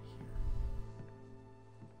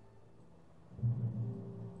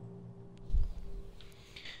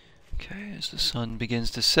 Okay, As the sun begins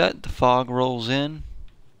to set, the fog rolls in.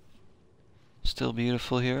 Still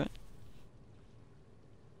beautiful here.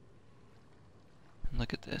 And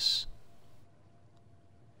look at this.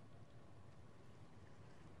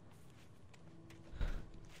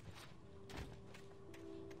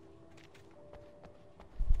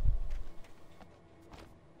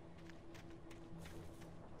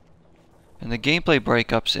 And the gameplay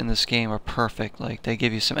breakups in this game are perfect. Like, they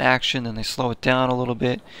give you some action, then they slow it down a little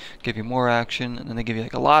bit, give you more action, and then they give you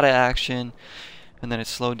like a lot of action, and then it's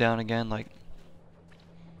slowed down again. Like,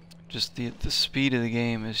 just the speed of the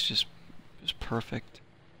game is just perfect.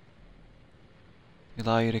 They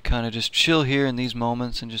allow you to kind of just chill here in these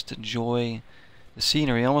moments and just enjoy the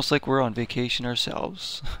scenery, almost like we're on vacation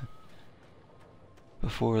ourselves.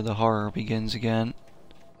 Before the horror begins again.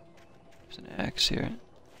 There's an axe here.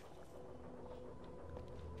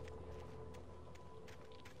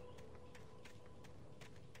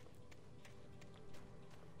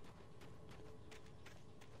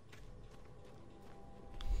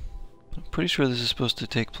 I'm pretty sure this is supposed to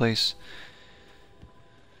take place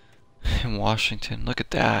in Washington. Look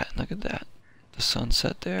at that. Look at that. The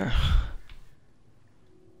sunset there.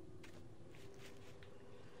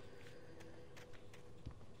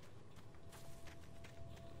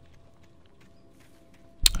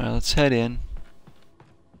 Alright, let's head in.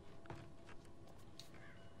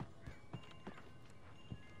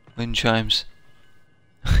 Wind chimes.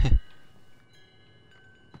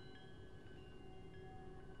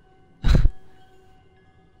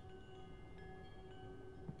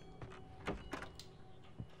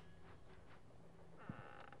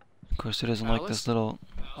 Of course, he doesn't like this little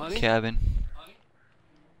cabin.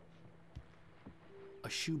 A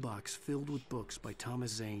shoebox filled with books by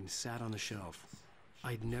Thomas Zane sat on the shelf.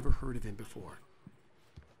 I'd never heard of him before.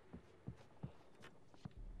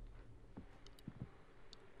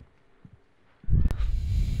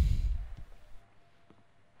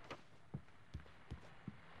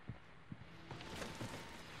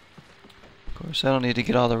 Of course, I don't need to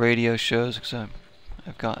get all the radio shows because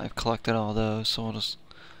I've collected all those, so we'll just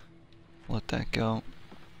let that go.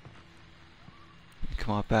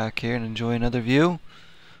 Come on back here and enjoy another view,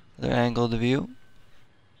 another angle of the view.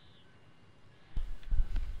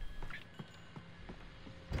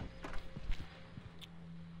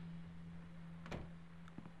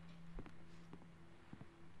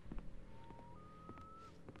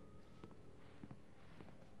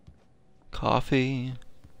 Coffee.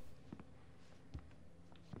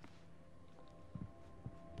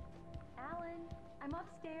 Alan, I'm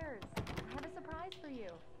upstairs. I have a surprise for you.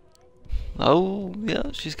 Oh,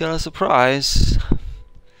 yeah, she's got a surprise.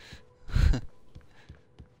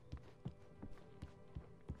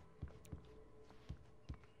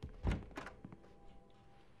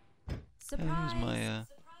 Surprise! Here's my,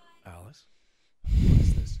 Alice? What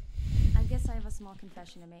is this? I guess I have a small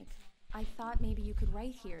confession to make. I thought maybe you could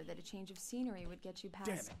write here that a change of scenery would get you past...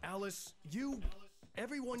 Damn it, Alice,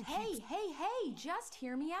 everyone Hey, just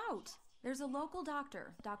hear me out. There's a local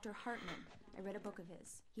doctor, Dr. Hartman. I read a book of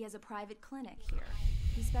his. He has a private clinic here.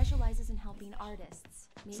 He specializes in helping artists.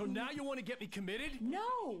 Maybe... So now you want to get me committed?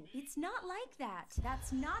 No, it's not like that.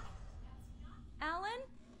 That's not... Alan?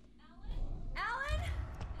 Alan?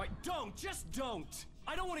 Just don't!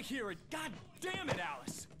 I don't want to hear it. God damn it,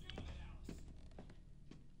 Alice!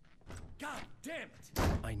 God damn it!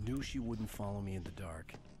 I knew she wouldn't follow me in the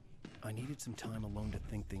dark. I needed some time alone to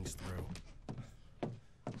think things through.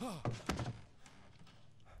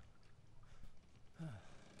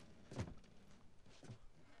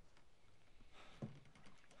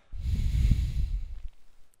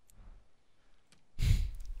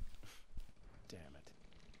 Damn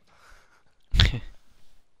it.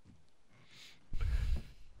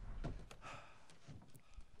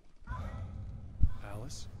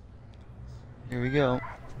 Alice? Here we go.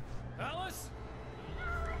 Alice?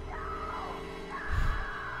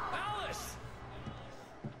 Alice!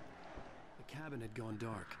 The cabin had gone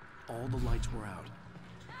dark. All the lights were out.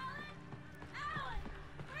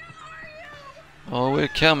 Oh, we're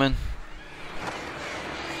coming.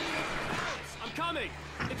 I'm coming!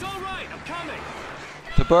 It's all right, I'm coming!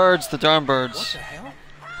 The birds, the darn birds. What the hell?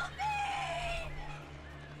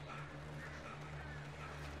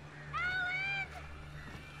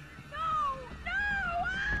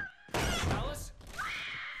 Alice?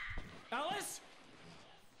 Alice?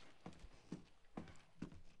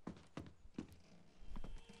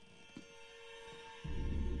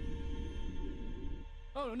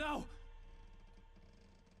 Oh no!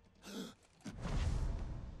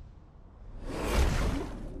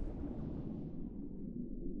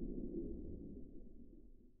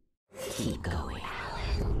 Keep going,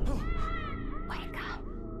 Alan.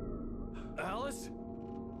 Alice?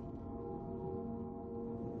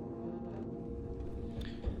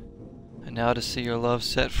 And now to see your love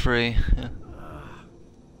set free.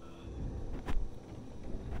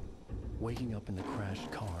 Waking up in the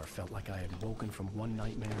crashed car felt like I had woken from one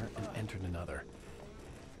nightmare and entered another.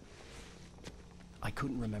 I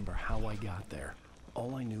couldn't remember how I got there.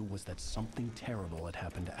 All I knew was that something terrible had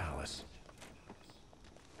happened to Alice.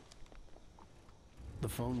 The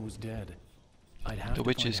phone was dead. I'd have The to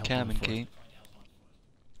witch's find help on cabin foot. key.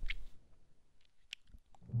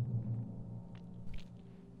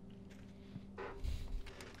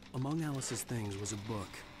 Among Alice's things was a book,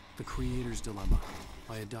 The Creator's Dilemma,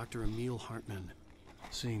 by a Dr. Emil Hartman.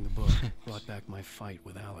 Seeing the book brought back my fight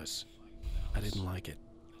with Alice. I didn't like it,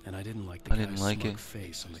 and I didn't like the guy's smug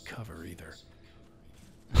face on the cover either.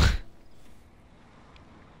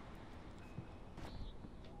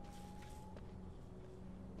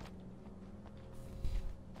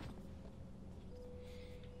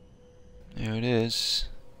 There it is.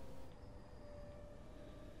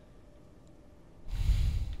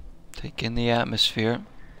 Take in the atmosphere.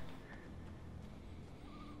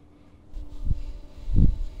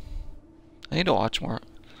 I need to watch more.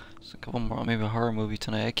 Just a couple more, maybe a horror movie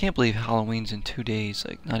tonight. I can't believe Halloween's in 2 days.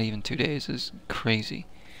 Like, not even 2 days. Is crazy.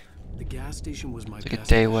 The gas station was my It's like a best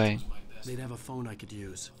day bet. away. They'd have a phone I could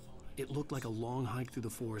use. It looked like a long hike through the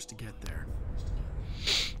forest to get there.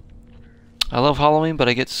 I love Halloween, but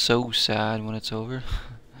I get so sad when it's over.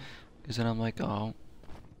 Because then I'm like, oh.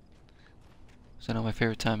 So now my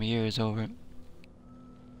favorite time of year is over.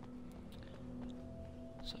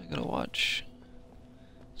 So I gotta watch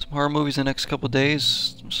some horror movies the next couple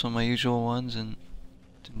days. Some of my usual ones and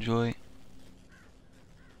enjoy.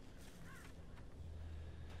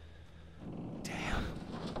 Damn.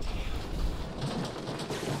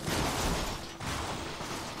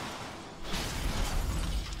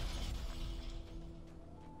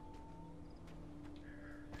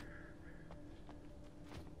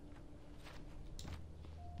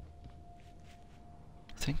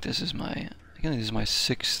 I think this is my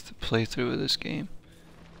 6th playthrough of this game.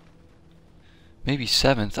 Maybe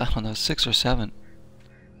 7th, I don't know, 6 or 7.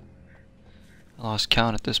 I lost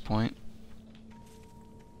count at this point.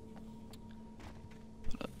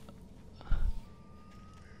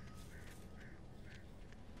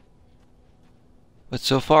 But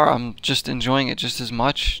so far I'm just enjoying it just as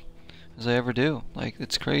much as I ever do. Like,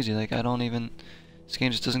 it's crazy. Like, I don't even, this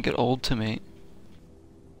game just doesn't get old to me.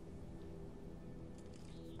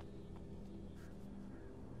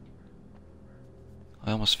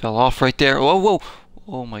 I almost fell off right there. Whoa, whoa!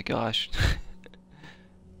 Oh my gosh.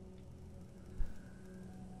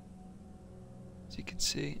 As you can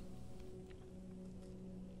see.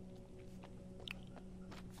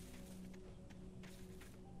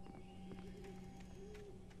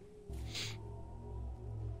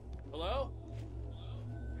 Hello?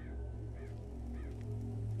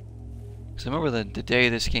 Because I remember the day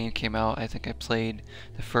this game came out, I think I played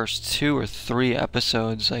the first 2 or 3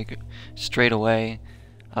 episodes like straight away.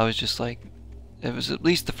 I was just like, it was at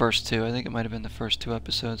least the first 2. I think it might have been the first 2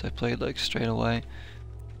 episodes I played like straight away.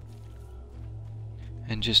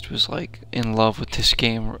 And just was like in love with this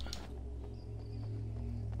game.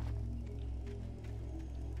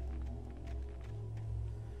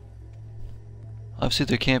 Obviously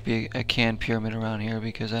there can't be a canned pyramid around here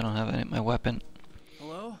because I don't have my weapon.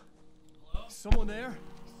 Hello? Someone there?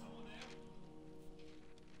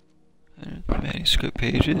 Manuscript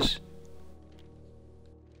pages.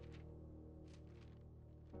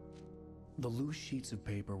 The loose sheets of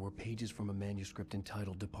paper were pages from a manuscript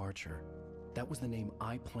entitled Departure. That was the name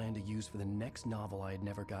I planned to use for the next novel I had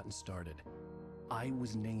never gotten started. I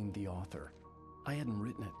was named the author. I hadn't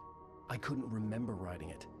written it. I couldn't remember writing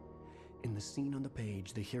it. In the scene on the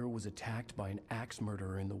page, the hero was attacked by an axe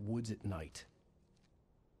murderer in the woods at night.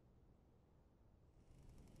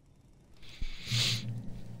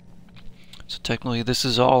 So technically this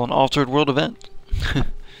is all an altered world event.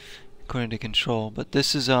 According to Control. But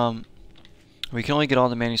this is we can only get all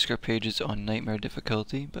the manuscript pages on Nightmare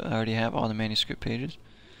difficulty, but I already have all the manuscript pages,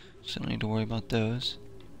 so I don't need to worry about those.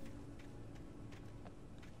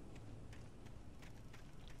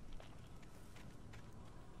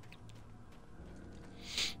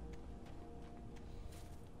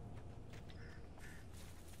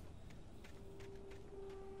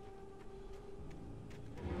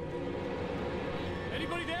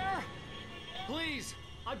 Anybody there? Please,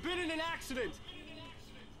 I've been in an accident.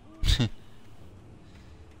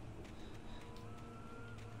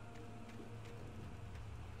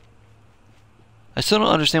 I still don't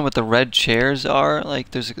understand what the red chairs are.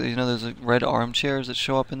 Like, there's there's like red armchairs that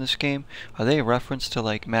show up in this game. Are they a reference to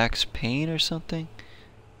like Max Payne or something?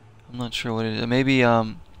 I'm not sure what it is. Maybe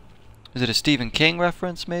is it a Stephen King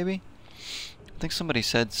reference? Maybe. I think somebody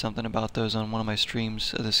said something about those on one of my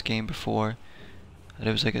streams of this game before. That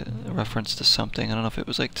it was like a reference to something. I don't know if it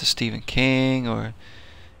was like to Stephen King or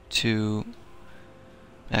to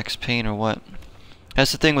Max Payne or what.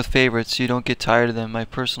 That's the thing with favorites, you don't get tired of them. My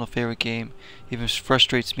personal favorite game even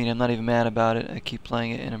frustrates me and I'm not even mad about it. I keep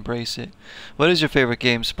playing it and embrace it. What is your favorite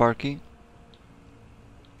game, Sparky?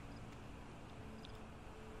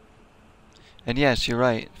 And yes, you're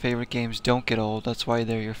right. Favorite games don't get old. That's why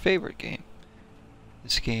they're your favorite game.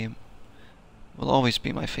 This game will always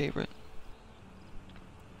be my favorite.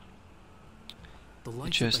 The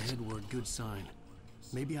lights up ahead were a good sign.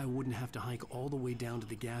 Maybe I wouldn't have to hike all the way down to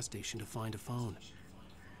the gas station to find a phone.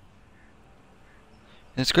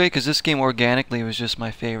 And it's great because this game organically was just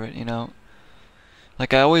my favorite, you know.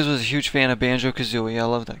 Like, I always was a huge fan of Banjo-Kazooie. I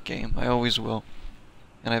love that game. I always will.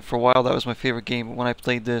 And for a while that was my favorite game. But when I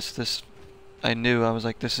played this I knew, I was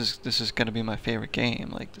like, this is gonna be my favorite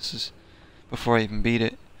game. Like, this is before I even beat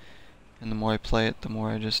it. And the more I play it, the more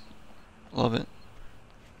I just love it.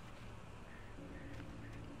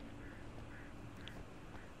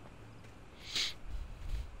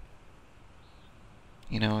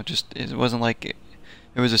 You know, it wasn't like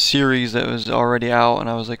it was a series that was already out and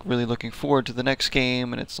I was like really looking forward to the next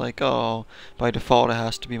game and it's like, oh, by default it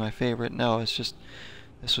has to be my favorite. No, it's just,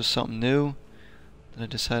 this was something new that I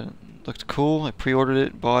just had, looked cool. I pre-ordered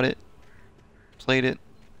it, bought it, played it.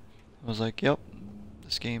 I was like, yep,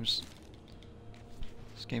 this game's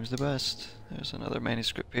the best. There's another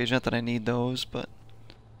manuscript page, not that I need those, but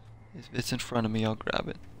if it's in front of me, I'll grab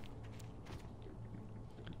it.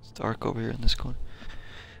 It's dark over here in this corner.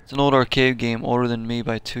 It's an old arcade game, older than me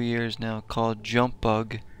by 2 years now, called Jump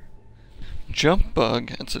Bug. Jump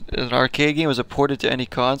Bug? It's an arcade game. Was it ported to any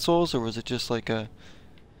consoles, or was it just like a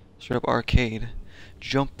straight up arcade?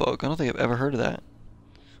 Jump Bug. I don't think I've ever heard of that.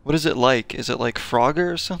 What is it like? Is it like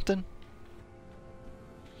Frogger or something?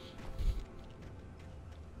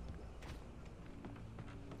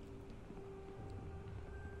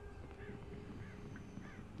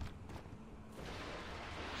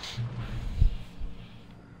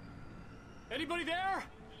 Anybody there?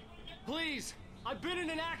 Please, I've been in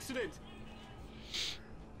an accident.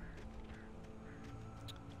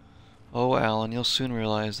 Oh, Alan, you'll soon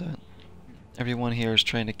realize that everyone here is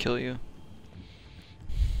trying to kill you.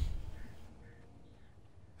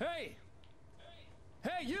 Hey!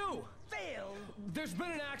 Hey, you! Phil! There's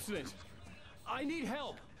been an accident. I need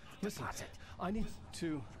help. Listen, I need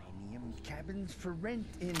to... Premium cabins for rent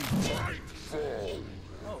in...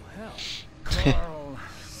 Oh, hell. Carl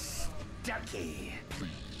Stuckey.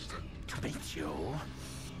 To meet you.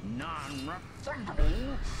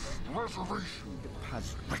 Non-refundable reservation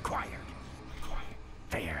deposit required.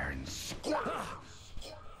 Fair and square.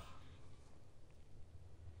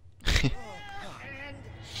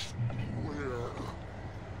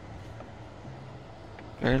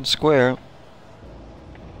 Fair and square.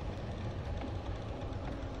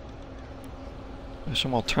 Wish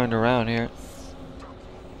I'm all turned around here.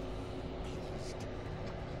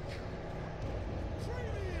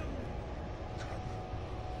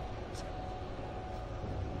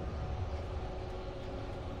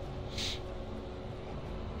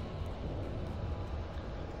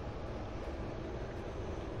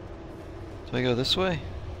 Do I go this way?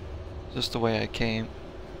 Is this the way I came?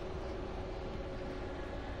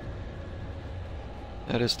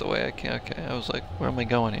 That is the way I came. Okay, I was like, where am I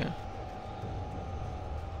going here?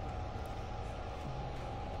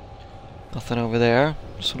 Nothing over there.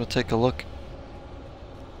 Just want to take a look.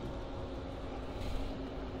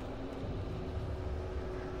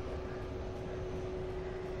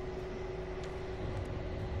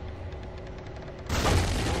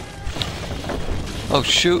 Oh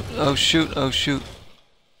shoot, oh shoot, oh shoot.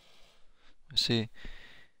 Let's see.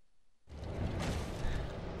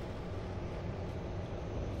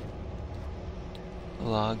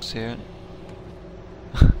 Logs here.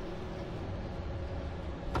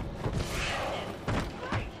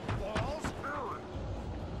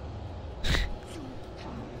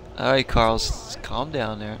 Alright, Carl, calm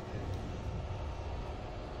down there.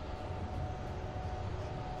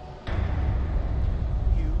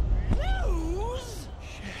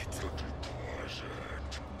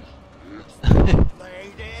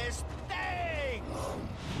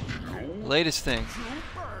 Latest thing.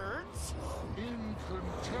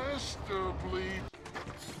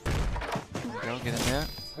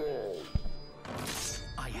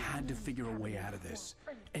 I had to figure a way out of this.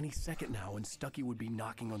 Any second now, and Stucky would be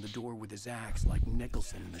knocking on the door with his axe like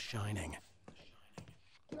Nicholson in The Shining.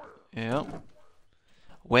 Yep.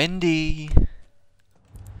 Wendy.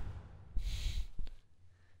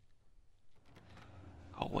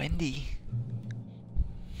 Oh, Wendy.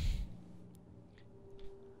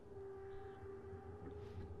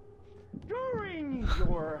 During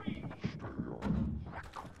your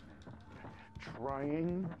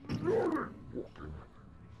trying,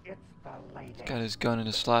 it's the latest. Got his gun and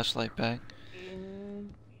his flashlight back.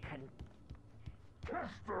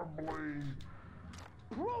 Incontestably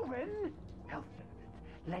proven.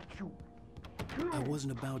 Let you. I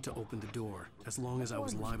wasn't about to open the door, as long as I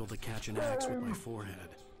was liable to catch an axe with my forehead.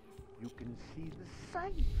 You can see the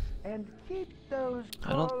sights and keep those.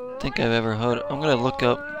 I don't think I've ever heard. I'm gonna look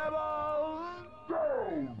up.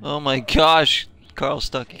 Oh my gosh, Carl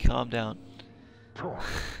Stucky, calm down. I'm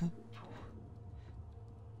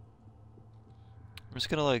just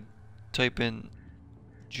gonna like type in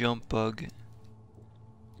jump bug.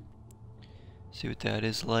 See what that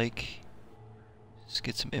is like. Just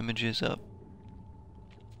get some images up.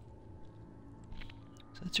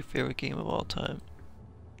 So that's your favorite game of all time.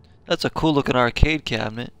 That's a cool looking arcade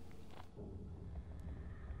cabinet.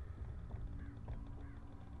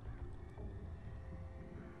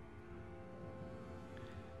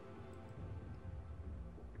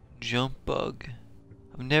 Jump Bug.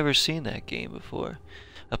 I've never seen that game before.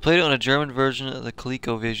 I played it on a German version of the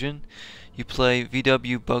ColecoVision. You play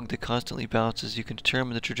VW Bug that constantly bounces. You can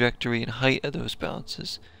determine the trajectory and height of those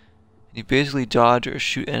bounces. And you basically dodge or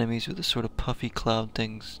shoot enemies with a sort of puffy cloud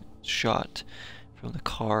things shot from the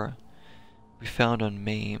car we found on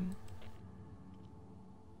MAME.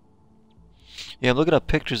 Yeah, I'm looking up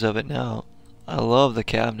pictures of it now. I love the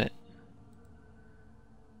cabinet.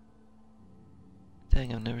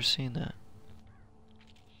 Dang, I've never seen that.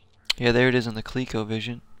 Yeah, there it is on the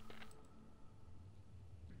ColecoVision.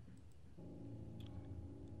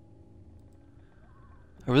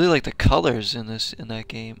 I really like the colors in that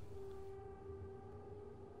game.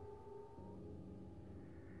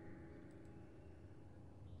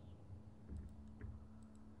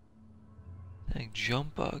 Dang,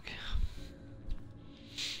 Jump Bug.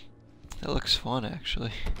 That looks fun,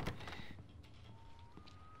 actually.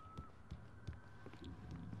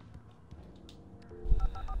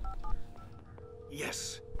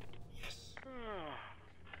 Yes. Yes.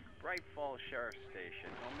 Bright Falls Sheriff Station.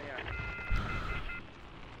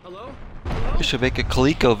 Hello? We should make a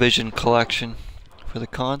ColecoVision collection for the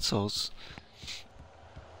consoles.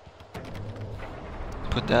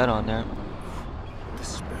 Put that on there.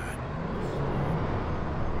 This is bad.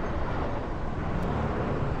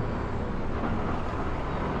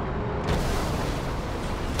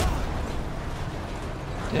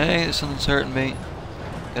 Dang, something's hurting me.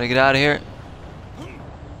 Gotta get out of here.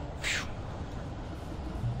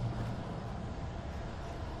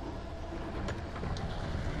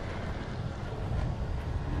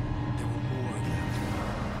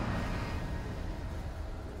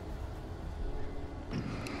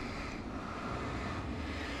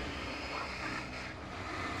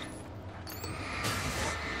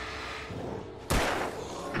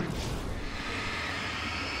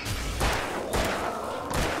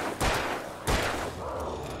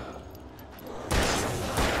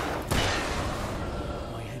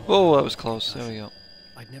 Oh, that was close. There we go.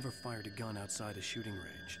 I'd never fired a gun outside a shooting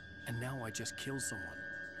range, and now I just killed someone.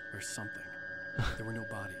 Or something. There were no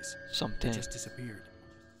bodies. Something. They just disappeared.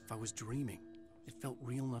 If I was dreaming, it felt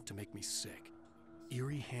real enough to make me sick.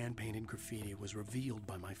 Eerie hand-painted graffiti was revealed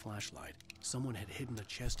by my flashlight. Someone had hidden a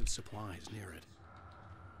chest of supplies near it.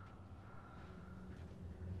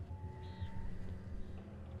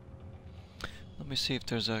 Let me see if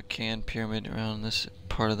there's a can pyramid around this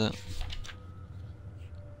part of the...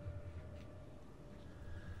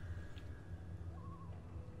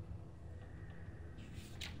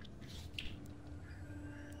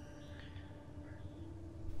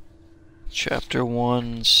 Chapter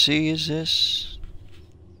 1C is this?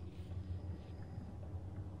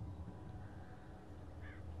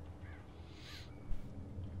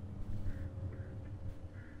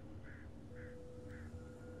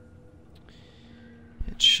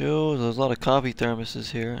 It shows there's a lot of coffee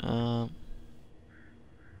thermoses here.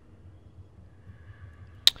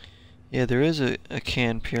 Yeah, there is a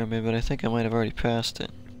can pyramid, but I think I might have already passed it.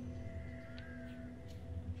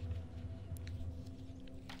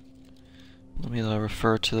 Let me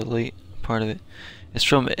refer to the late part of it. It's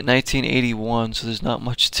from 1981, so there's not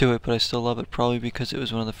much to it, but I still love it, probably because it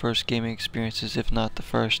was one of the first gaming experiences, if not the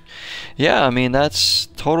first. Yeah, I mean, that's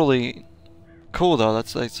totally cool, though.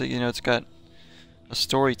 That's you know, it's got a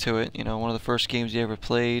story to it. You know, one of the first games you ever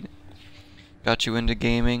played, got you into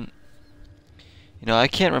gaming. You know, I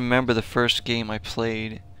can't remember the first game I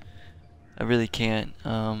played. I really can't.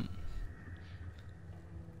 I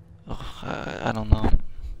don't know.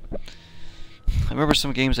 I remember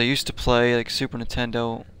some games I used to play, like Super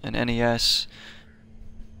Nintendo and NES,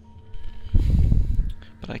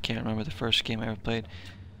 but I can't remember the first game I ever played.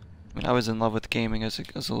 I mean, I was in love with gaming as a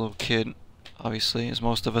little kid, obviously, as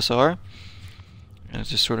most of us are, and it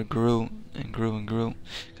just sort of grew and grew and grew.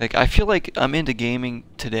 Like, I feel like I'm into gaming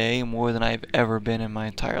today more than I've ever been in my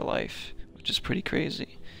entire life, which is pretty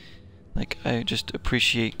crazy. Like, I just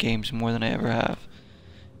appreciate games more than I ever have.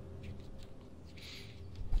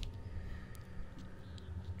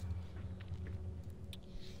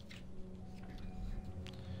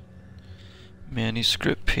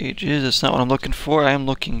 Manuscript pages. That's not what I'm looking for. I am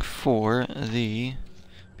looking for the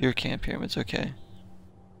beer can pyramids. Okay.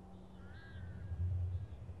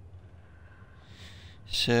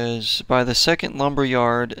 It says, by the second lumber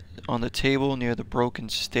yard on the table near the broken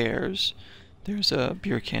stairs, there's a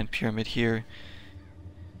beer can pyramid here.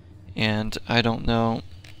 And I don't know.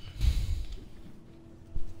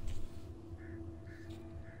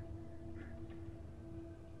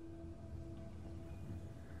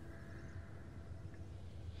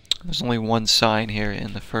 There's only one sign here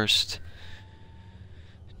in the first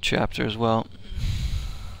chapter as well.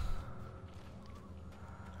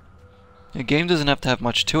 The game doesn't have to have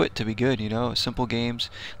much to it to be good, you know. Simple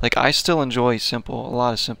games. Like, I still enjoy a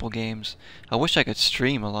lot of simple games. I wish I could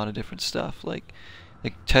stream a lot of different stuff. Like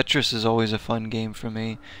Tetris is always a fun game for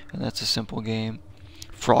me, and that's a simple game.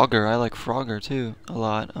 Frogger, I like Frogger too a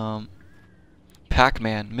lot.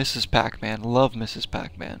 Pac-Man, Mrs. Pac-Man, love Mrs.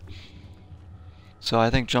 Pac-Man. So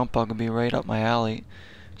I think Jump Bug would be right up my alley.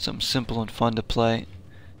 Something simple and fun to play.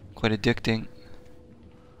 Quite addicting.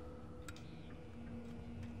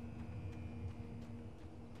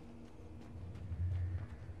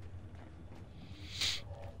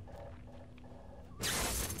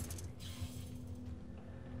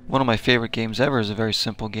 One of my favorite games ever is a very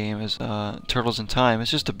simple game, is Turtles in Time.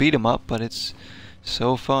 It's just a beat 'em up, but it's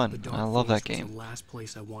so fun. I love that game. The last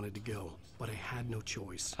place I wanted to go, but I had no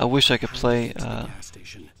choice. I wish I could play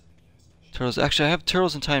Turtles. Actually, I have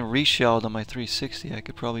Turtles in Time reshelled on my 360. I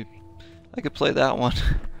could play that one.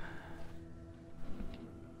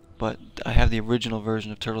 But I have the original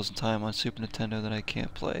version of Turtles in Time on Super Nintendo that I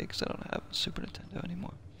can't play because I don't have a Super Nintendo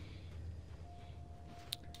anymore.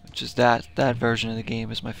 Which is that version of the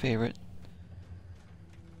game is my favorite.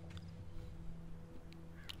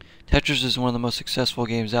 Tetris is one of the most successful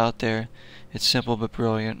games out there. It's simple but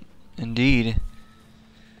brilliant. Indeed.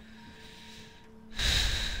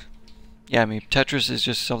 Yeah, I mean, Tetris is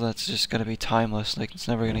just something that's just gonna be timeless. Like, it's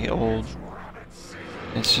never gonna get old.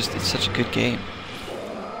 It's such a good game.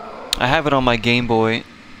 I have it on my Game Boy,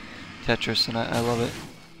 Tetris, and I love it.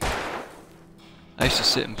 I used to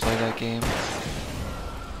sit and play that game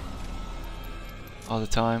all the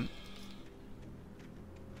time.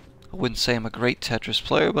 I wouldn't say I'm a great Tetris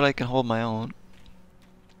player, but I can hold my own.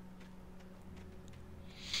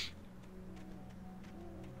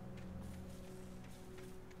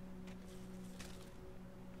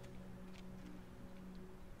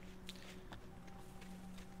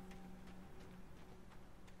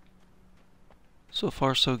 So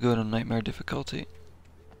far, so good on Nightmare difficulty.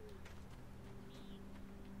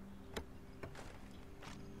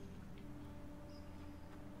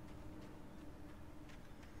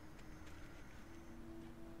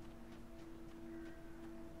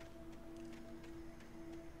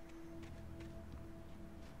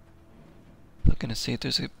 Looking to see if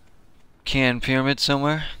there's a can pyramid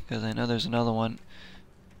somewhere, because I know there's another one.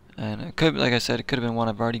 And it could, like I said, it could have been one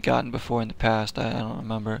I've already gotten before in the past. I don't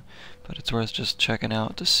remember, but it's worth just checking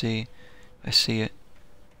out to see if I see it.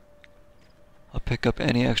 I'll pick up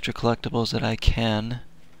any extra collectibles that I can.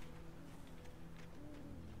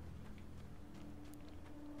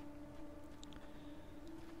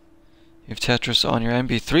 You have Tetris on your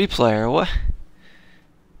MP3 player. What?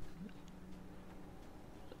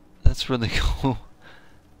 That's really cool.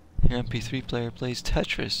 Your MP3 player plays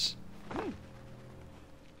Tetris.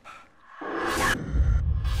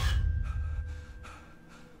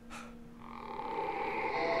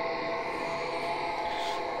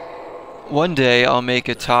 One day I'll make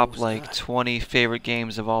a top like 20 favorite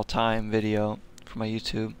games of all time video for my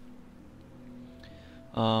YouTube.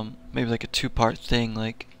 Maybe like a two-part thing,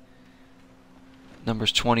 like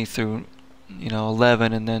numbers 20 through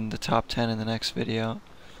 11, and then the top 10 in the next video.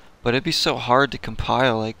 But it'd be so hard to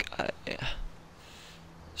compile. Like,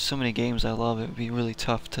 so many games I love. It would be really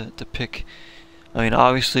tough to pick I mean,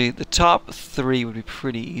 obviously, the top 3 would be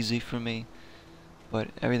pretty easy for me, but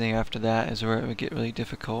everything after that is where it would get really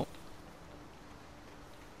difficult.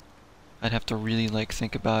 I'd have to really like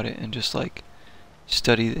think about it and just like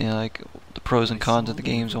study, you know, like the pros and cons of the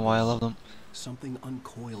games and why I love them. Something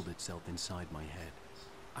uncoiled itself inside my head.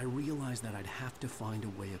 I realized that I'd have to find a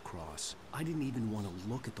way across. I didn't even want to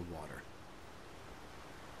look at the water.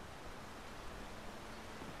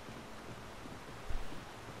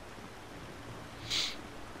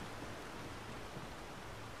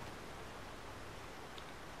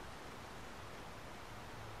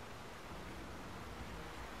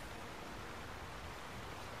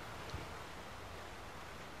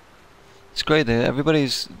 It's great that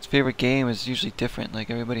everybody's favorite game is usually different. Like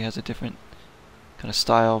everybody has a different kind of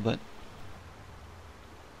style, but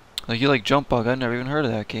like you like Jump Bug, I've never even heard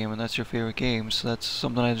of that game, and that's your favorite game. So that's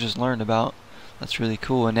something I just learned about. That's really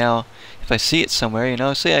cool. And now, if I see it somewhere, you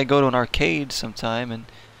know, say I go to an arcade sometime and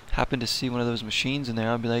happen to see one of those machines in there,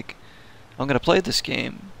 I'll be like, I'm gonna play this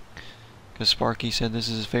game because Sparky said this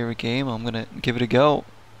is his favorite game. I'm gonna give it a go.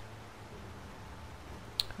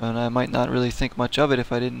 And I might not really think much of it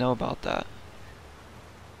if I didn't know about that.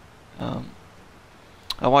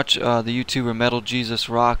 I watch the YouTuber Metal Jesus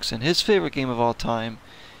Rocks, and his favorite game of all time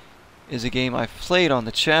is a game I've played on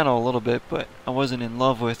the channel a little bit, but I wasn't in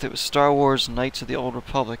love with. It was Star Wars Knights of the Old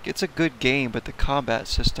Republic. It's a good game, but the combat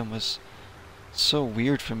system was so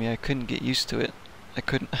weird for me. I couldn't get used to it.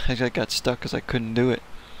 I got stuck because I couldn't do it.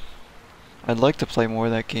 I'd like to play more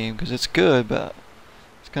of that game because it's good, but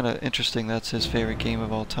it's kind of interesting that's his favorite game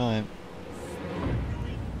of all time.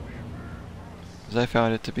 Because I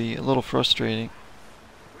found it to be a little frustrating.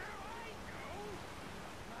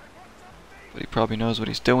 But he probably knows what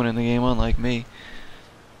he's doing in the game, unlike me.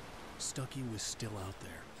 Stucky was still out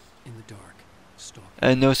there, in the dark, stalking.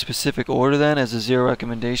 And no specific order then, as a 0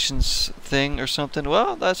 recommendations thing or something?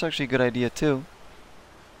 Well, that's actually a good idea too.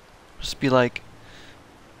 Just be like,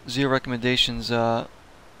 0 recommendations, my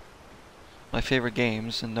favorite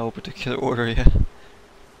games in no particular order, yeah.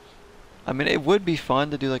 I mean, it would be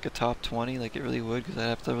fun to do like a top 20, like it really would, because I'd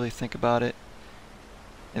have to really think about it.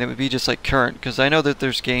 And it would be just like current, because I know that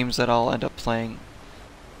there's games that I'll end up playing,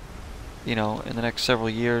 you know, in the next several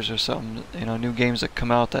years or something. You know, new games that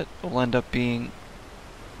come out that will end up being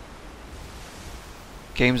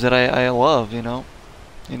games that I love, you know.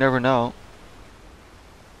 You never know.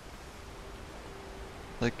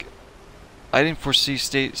 Like, I didn't foresee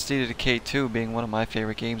State of Decay 2 being one of my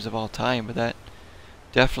favorite games of all time, but that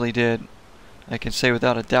definitely did. I can say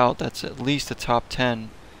without a doubt that's at least a top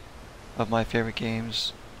 10 of my favorite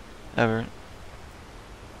games ever.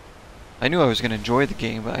 I knew I was going to enjoy the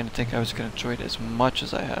game, but I didn't think I was going to enjoy it as much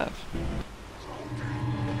as I have.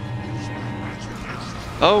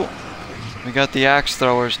 Oh! We got the axe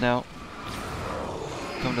throwers now.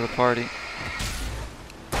 Come to the party.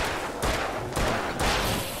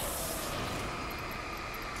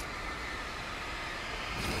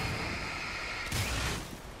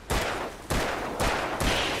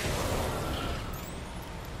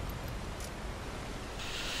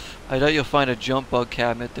 I doubt you'll find a Jump Bug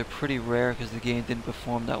cabinet. They're pretty rare because the game didn't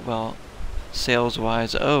perform that well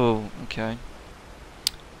sales-wise. Oh, okay.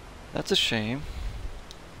 That's a shame.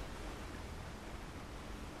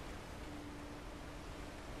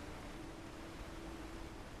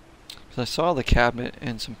 Because I saw the cabinet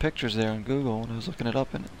and some pictures there on Google when I was looking it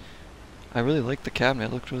up, and I really liked the cabinet.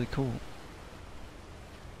 It looked really cool.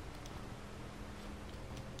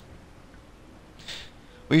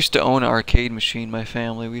 We used to own an arcade machine, my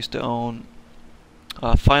family. We used to own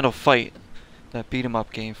Final Fight, that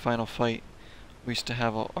beat-em-up game, Final Fight. We used to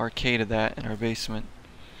have an arcade of that in our basement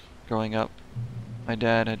growing up. My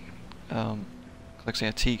dad had collects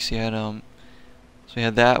antiques. He had so we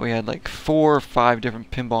had that. We had like 4 or 5 different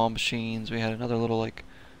pinball machines. We had another little like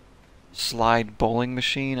slide bowling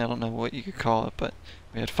machine. I don't know what you could call it, but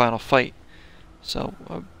we had Final Fight. So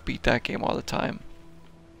I beat that game all the time.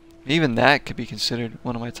 Even that could be considered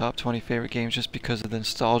one of my top 20 favorite games just because of the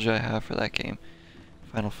nostalgia I have for that game.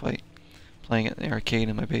 Final Fight. Playing it in the arcade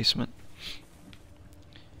in my basement.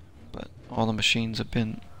 But all the machines have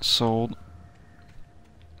been sold.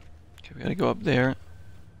 Okay, we gotta go up there.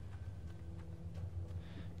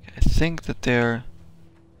 Okay, I think that they're...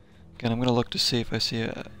 Again, I'm gonna look to see if I see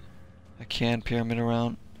a can pyramid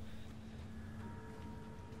around.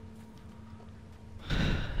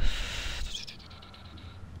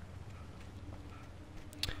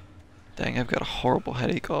 Dang, I've got a horrible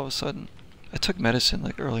headache all of a sudden. I took medicine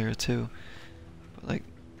like earlier too, but like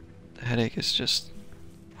the headache is just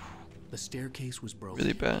the staircase was broken.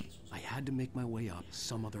 Really bad. I had to make my way up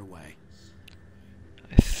some other way.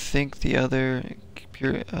 I think the other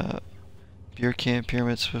beer can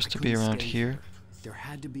pyramid's supposed to be around here. There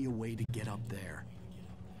had to be a way to get up there.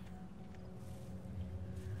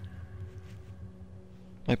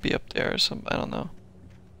 Might be up there or something, I don't know.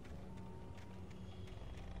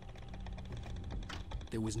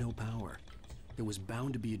 There was no power. There was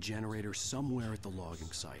bound to be a generator somewhere at the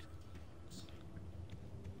logging site.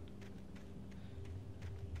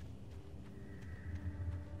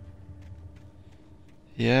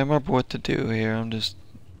 Yeah, I remember what to do here. I'm just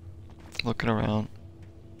looking around.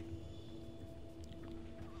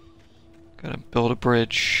 Gotta build a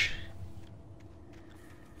bridge.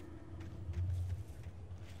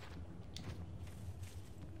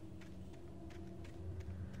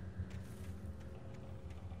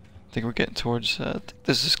 I think we're getting towards, I think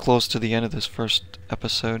this is close to the end of this first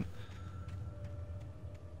episode.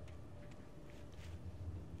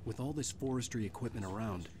 With all this forestry equipment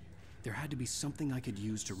around, there had to be something I could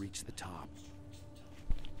use to reach the top.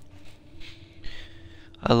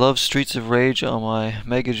 I love Streets of Rage on my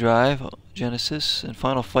Mega Drive, Genesis, and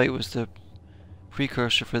Final Fight was the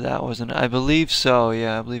precursor for that, wasn't it? I believe so,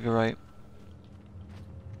 yeah, I believe you're right.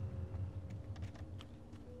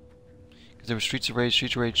 Because there was Streets of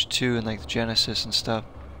Rage 2, and like the Genesis and stuff.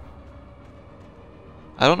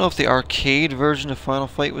 I don't know if the arcade version of Final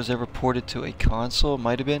Fight was ever ported to a console.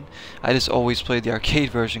 Might have been. I just always played the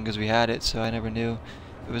arcade version because we had it, so I never knew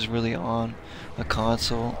it was really on a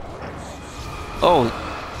console. Oh!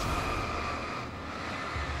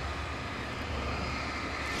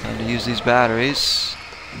 Time to use these batteries.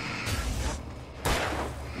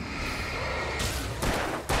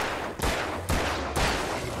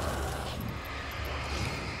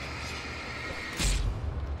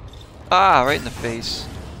 Ah, right in the face.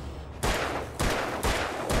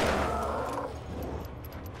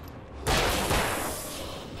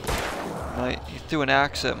 He threw an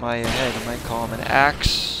axe at my head. I might call him an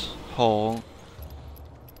axe hole.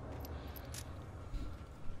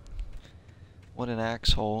 What an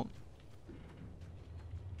axe hole.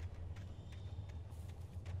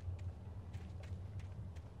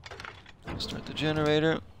 Start the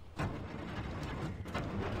generator.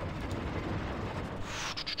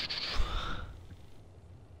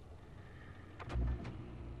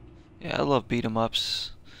 Yeah, I love beat 'em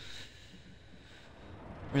ups.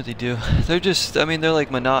 Really do. They're just, I mean, they're like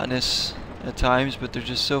monotonous at times, but they're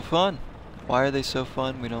just so fun. Why are they so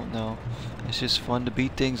fun? We don't know. It's just fun to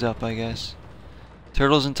beat things up, I guess.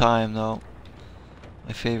 Turtles in Time, though.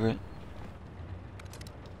 My favorite.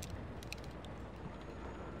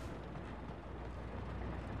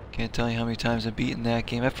 Can't tell you how many times I've beaten that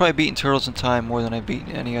game. I've probably beaten Turtles in Time more than I've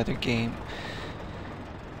beaten any other game.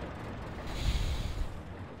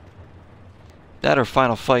 That or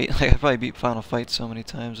Final Fight. Like, I probably beat Final Fight so many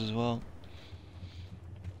times as well.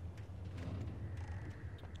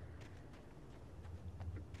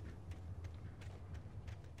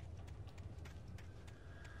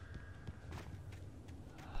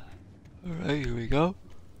 Alright, here we go.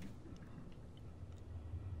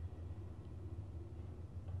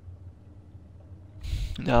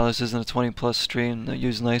 No, this isn't a 20+ stream. Don't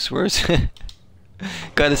use nice words.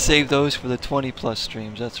 Gotta save those for the 20+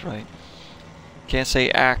 streams, that's right. Can't say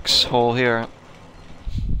axe hole here.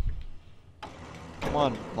 Come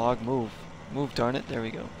on, log, move. Move, darn it. There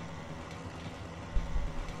we go.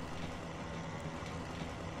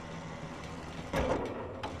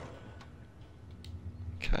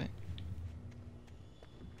 Okay.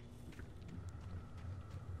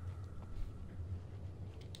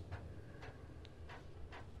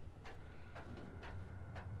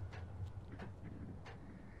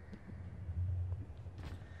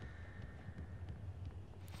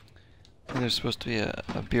 There's supposed to be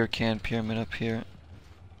a beer can pyramid up here.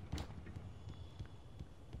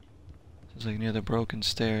 It's like near the broken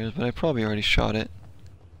stairs, but I probably already shot it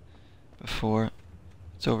before.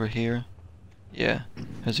 It's over here. Yeah,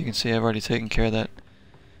 as you can see, I've already taken care of that.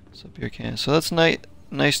 So beer can. So that's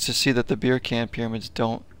nice to see that the beer can pyramids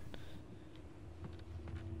don't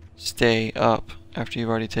stay up after you've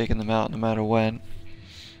already taken them out, no matter when.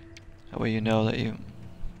 That way you know that you've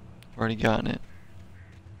already gotten it.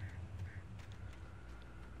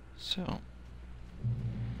 So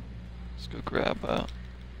let's go grab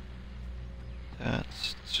that.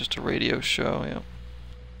 It's just a radio show, yeah.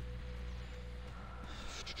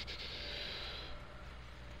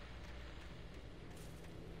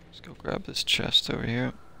 Let's go grab this chest over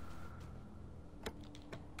here.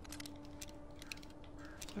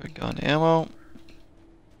 Gun ammo.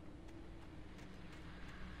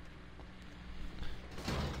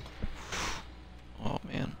 Oh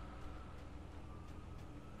man.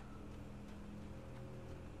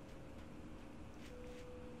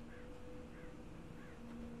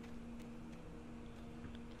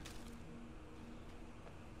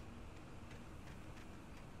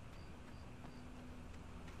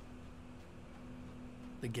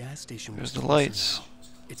 gas station There's was the lights. now.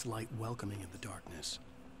 Its light welcoming in the darkness.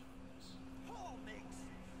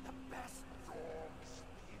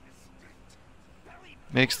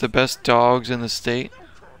 Makes the best dogs in the state.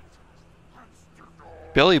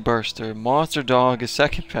 Belly Burster, Monster Dog is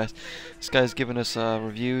second best. This guy's giving us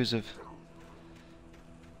reviews of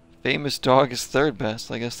Famous Dog is third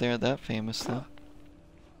best. I guess they aren't that famous though.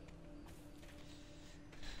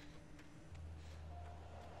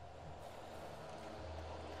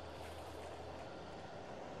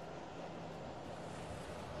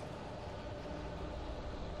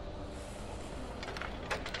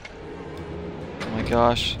 Oh my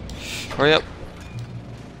gosh. Hurry up.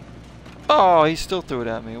 Oh, he still threw it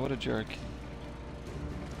at me. What a jerk.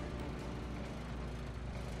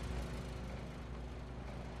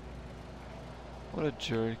 What a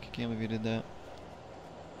jerk. I can't believe he did that.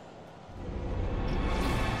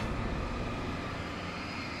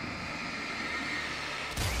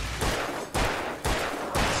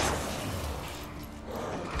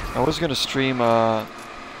 I was gonna stream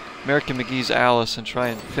American McGee's Alice and try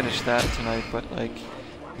and finish that tonight, but like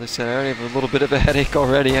I said, I already have a little bit of a headache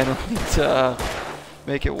already. I don't need to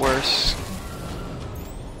make it worse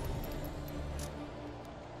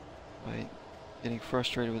by getting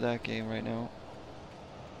frustrated with that game right now.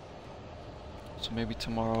 So maybe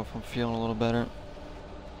tomorrow if I'm feeling a little better.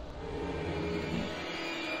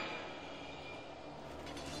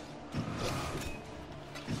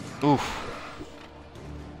 Oof.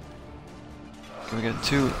 We got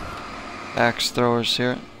 2 axe throwers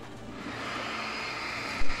here.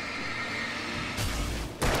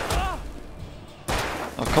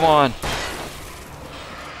 Oh, come on.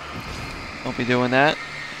 Don't be doing that.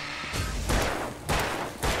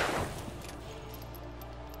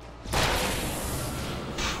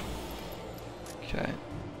 Okay.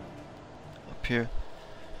 Up here.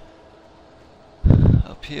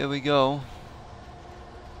 Up here we go.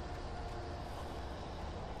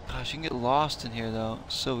 Gosh, you can get lost in here though,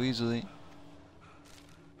 so easily.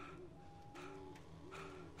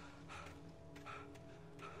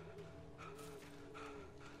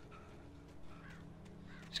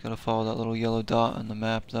 Just gotta follow that little yellow dot on the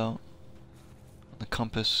map though, on the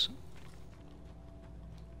compass.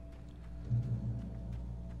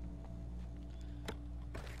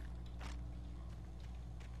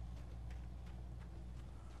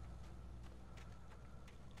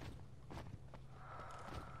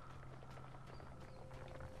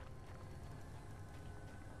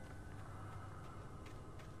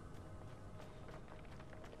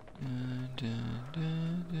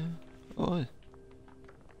 Oh,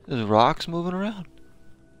 there's rocks moving around.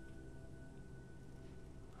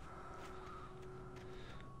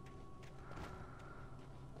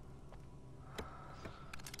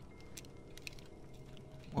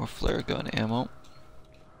 More flare gun ammo.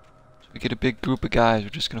 So we get a big group of guys, we're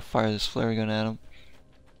just gonna fire this flare gun at them.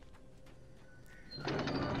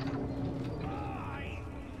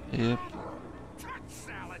 Yep.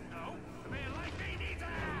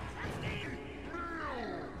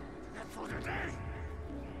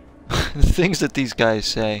 The things that these guys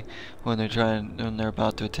say when they're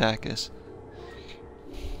about to attack us.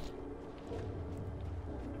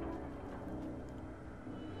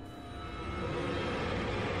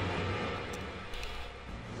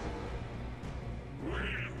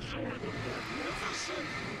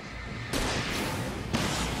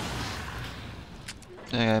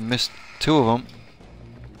 I missed 2 of them.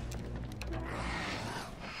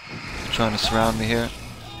 They're trying to surround me here.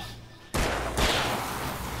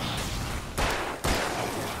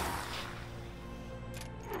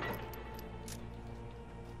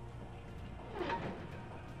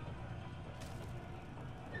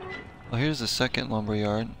 Well, here's the second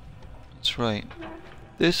lumberyard. That's right.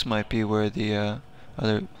 This might be where the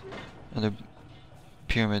other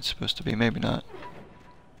pyramid's supposed to be. Maybe not.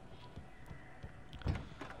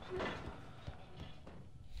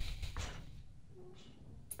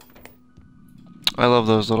 I love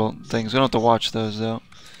those little things. We don't have to watch those though.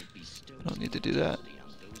 I don't need to do that.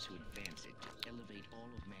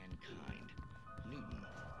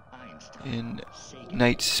 In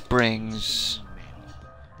Night Springs.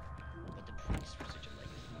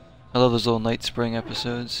 I love those little Night Spring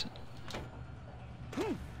episodes.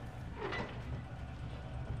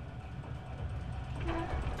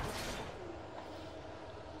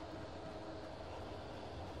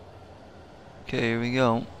 Okay, here we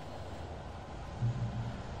go.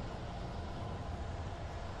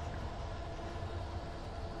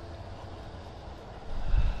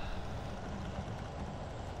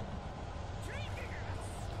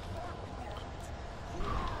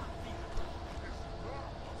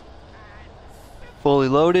 Fully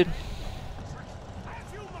loaded.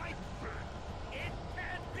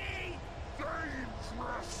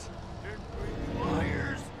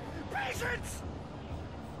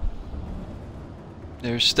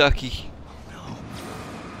 There's Stucky.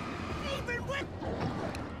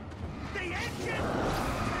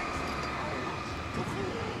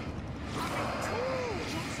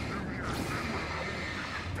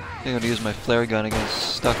 I'm gonna use my flare gun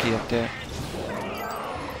against Stucky up there.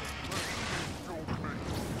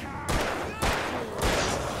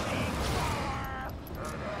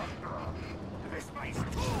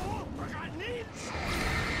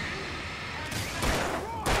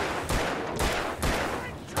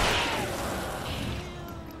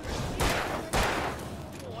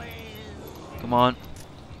 Come on.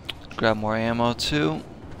 Grab more ammo too.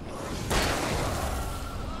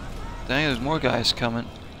 Dang, there's more guys coming.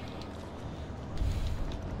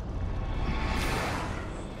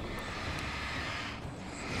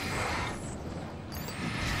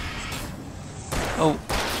 Oh.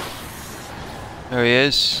 There he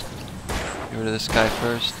is. Get rid of this guy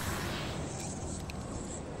first.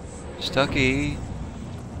 Stucky.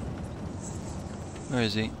 Where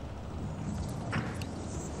is he?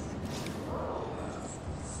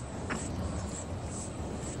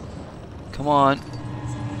 Come on.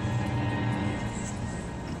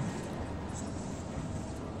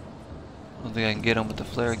 I don't think I can get him with the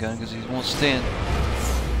flare gun because he won't stand.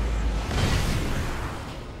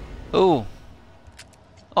 Oh.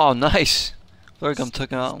 Oh, nice. Flare gun took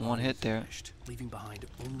him out in one hit there. Leaving behind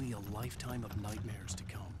only a lifetime of nightmares to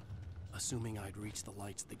come. Assuming I'd reach the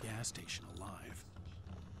lights of the gas station alive.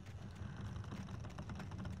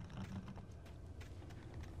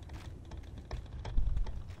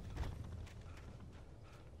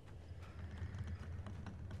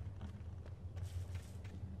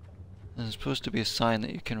 There's supposed to be a sign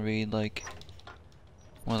that you can read, like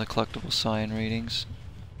one of the collectible sign readings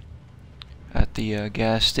at the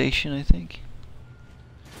gas station, I think.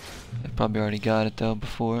 I probably already got it though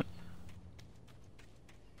before.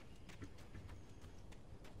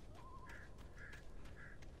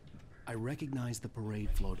 I recognized the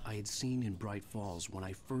parade float I had seen in Bright Falls when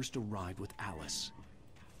I first arrived with Alice.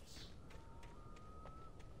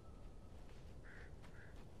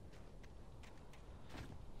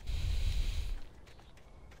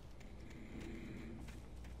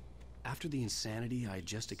 After the insanity I had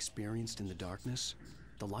just experienced in the darkness,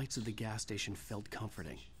 the lights of the gas station felt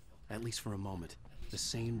comforting, at least for a moment. The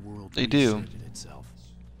sane world resetted itself.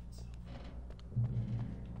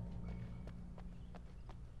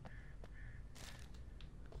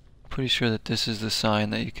 Pretty sure that this is the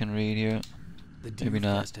sign that you can read here. Maybe not. The Deer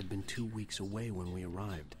Fest had been 2 weeks away when we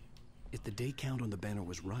arrived. If the day count on the banner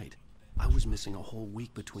was right, I was missing a whole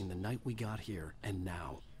week between the night we got here and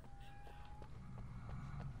now.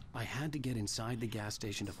 I had to get inside the gas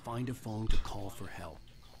station to find a phone to call for help.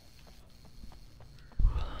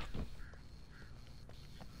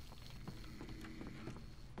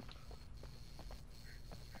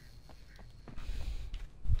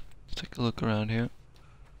 Let's take a look around here.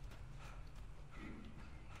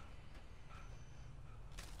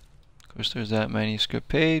 Of course, there's that manuscript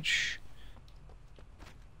page.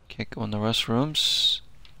 Can't go in the restrooms.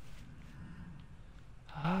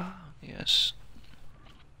 Ah, yes.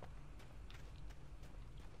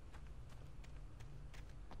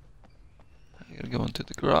 I gotta go into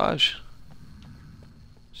the garage. It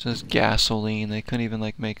says gasoline. They couldn't even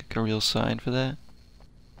like make a real sign for that.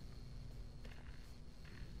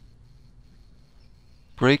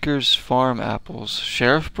 Breaker's Farm apples.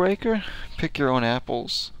 Sheriff Breaker? Pick your own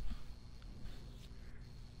apples.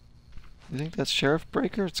 You think that's Sheriff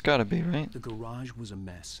Breaker? It's gotta be, right? The garage was a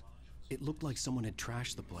mess. It looked like someone had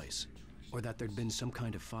trashed the place, or that there'd been some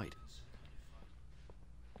kind of fight.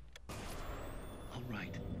 All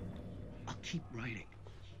right. I'll keep writing.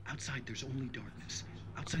 Outside there's only darkness.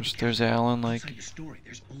 Outside there's Alan, like... Outside the story,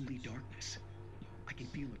 there's only darkness. I can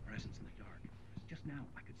feel a presence in the dark. Just now,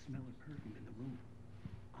 I could smell her perfume in the room.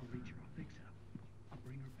 I'll reach her, I'll fix it up. I'll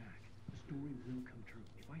bring her back. The story will come true.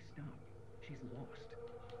 If I stop, she's lost.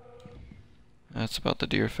 That's about the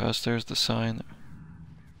Deer Fest. There's the sign.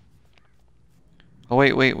 Oh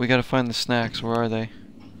wait, we gotta find the snacks. Where are they?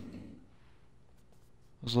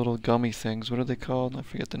 Those little gummy things. What are they called? I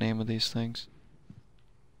forget the name of these things.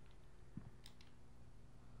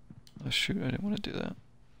 Oh shoot, I didn't want to do that.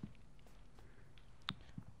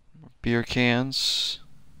 More beer cans.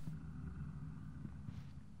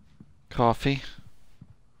 Coffee.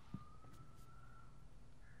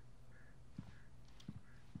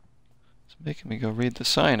 It's making me go read the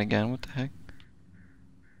sign again. What the heck?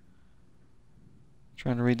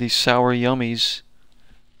 Trying to read these sour yummies.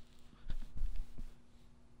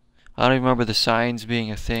 I don't even remember the signs being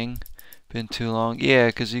a thing. Been too long. Yeah,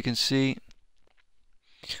 because you can see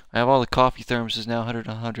I have all the coffee thermoses now, 100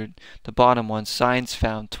 and 100. The bottom one, signs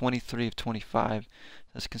found, 23 of 25.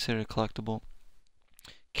 That's considered a collectible.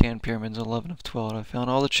 Canned pyramids, 11 of 12. I found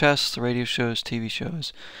all the chests, the radio shows, TV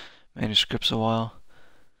shows, manuscripts a while.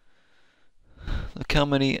 Look how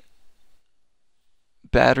many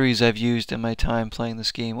batteries I've used in my time playing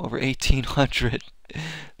this game. Over 1,800.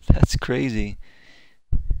 That's crazy.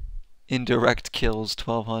 Indirect kills,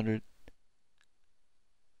 1,200.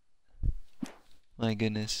 My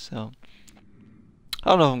goodness. So I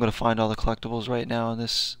don't know if I'm going to find all the collectibles right now in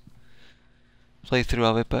this playthrough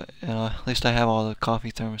of it, but at least I have all the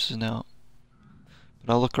coffee thermoses now.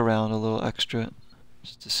 But I'll look around a little extra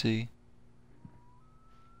just to see.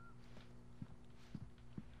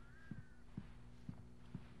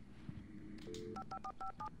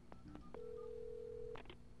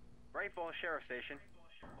 Bright Falls Sheriff Station.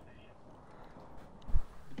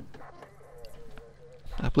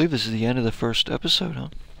 I believe this is the end of the first episode, huh?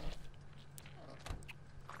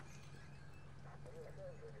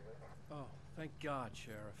 Oh, thank God,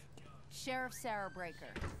 Sheriff. Sheriff Sarah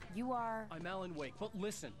Breaker, you are... I'm Alan Wake, but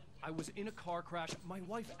listen, I was in a car crash. My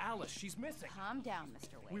wife, Alice, she's missing. Calm down,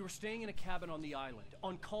 Mr. Wake. We were staying in a cabin on the island,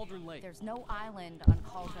 on Cauldron Lake. There's no island on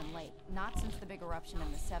Cauldron Lake, not since the big eruption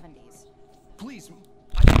in the 70s. Please,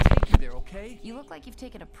 I can take you there, okay? You look like you've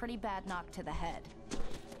taken a pretty bad knock to the head.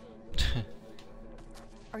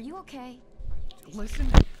 Are you okay? Listen.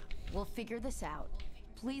 We'll figure this out.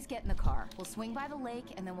 Please get in the car. We'll swing by the lake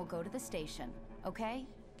and then we'll go to the station, okay?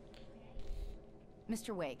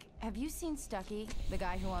 Mr. Wake, have you seen Stucky, the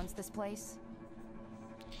guy who owns this place?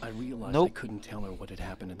 I realized I couldn't tell her what had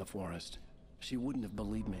happened in the forest. She wouldn't have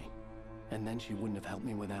believed me. And then she wouldn't have helped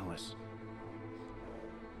me with Alice.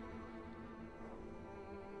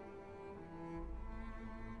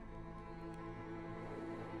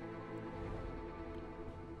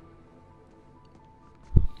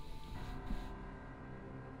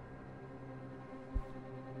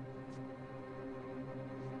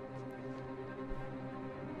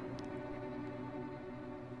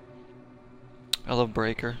 I love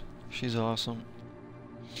Breaker. She's awesome.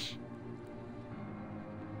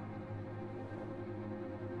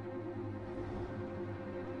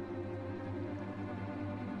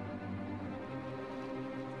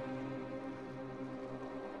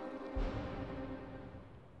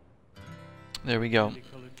 There we go.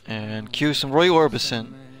 And cue some Roy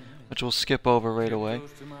Orbison, which we'll skip over right away,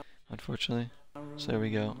 unfortunately. So there we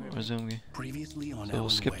go. Resume. So we'll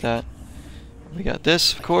skip that. We got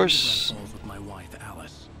this, of course,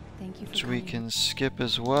 which we can skip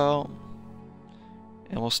as well.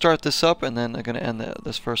 And we'll start this up, and then I'm going to end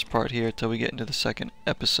this first part here until we get into the second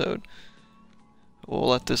episode. We'll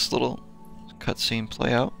let this little cutscene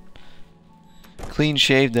play out. Clean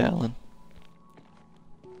shaved Alan.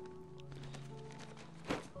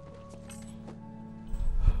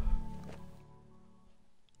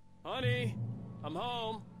 Honey, I'm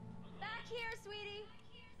home. Back here, sweetie.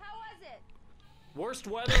 How was it? Worst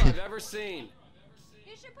weather I've ever seen.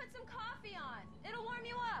 You should put some coffee on. It'll warm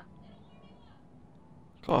you up.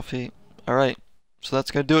 Coffee. Alright. So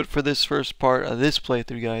that's going to do it for this first part of this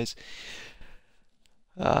playthrough, guys.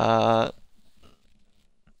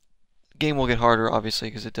 Game will get harder, obviously,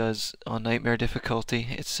 because it does on Nightmare difficulty.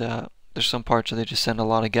 It's there's some parts where they just send a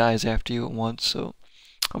lot of guys after you at once, so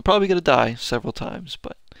I'm probably going to die several times,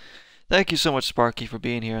 but thank you so much, Sparky, for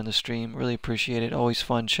being here on the stream. Really appreciate it. Always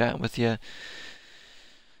fun chatting with you.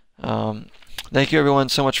 Thank you, everyone,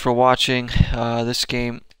 so much for watching this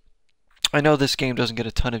game. I know this game doesn't get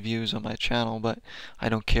a ton of views on my channel, but I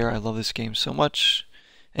don't care. I love this game so much.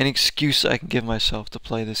 Any excuse I can give myself to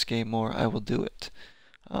play this game more, I will do it.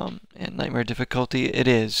 And Nightmare difficulty, it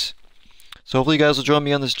is. So hopefully you guys will join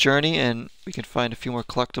me on this journey, and we can find a few more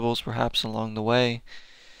collectibles perhaps along the way.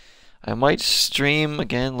 I might stream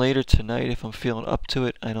again later tonight if I'm feeling up to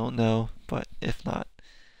it. I don't know, but if not,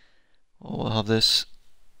 we'll have this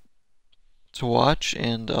to watch,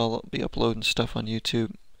 and I'll be uploading stuff on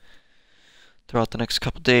YouTube throughout the next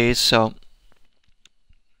couple days. So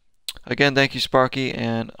again, thank you, Sparky,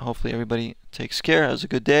 and hopefully everybody takes care, has a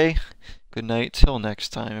good day, good night, till next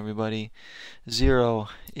time, everybody. 0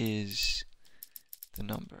 is the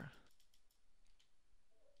number.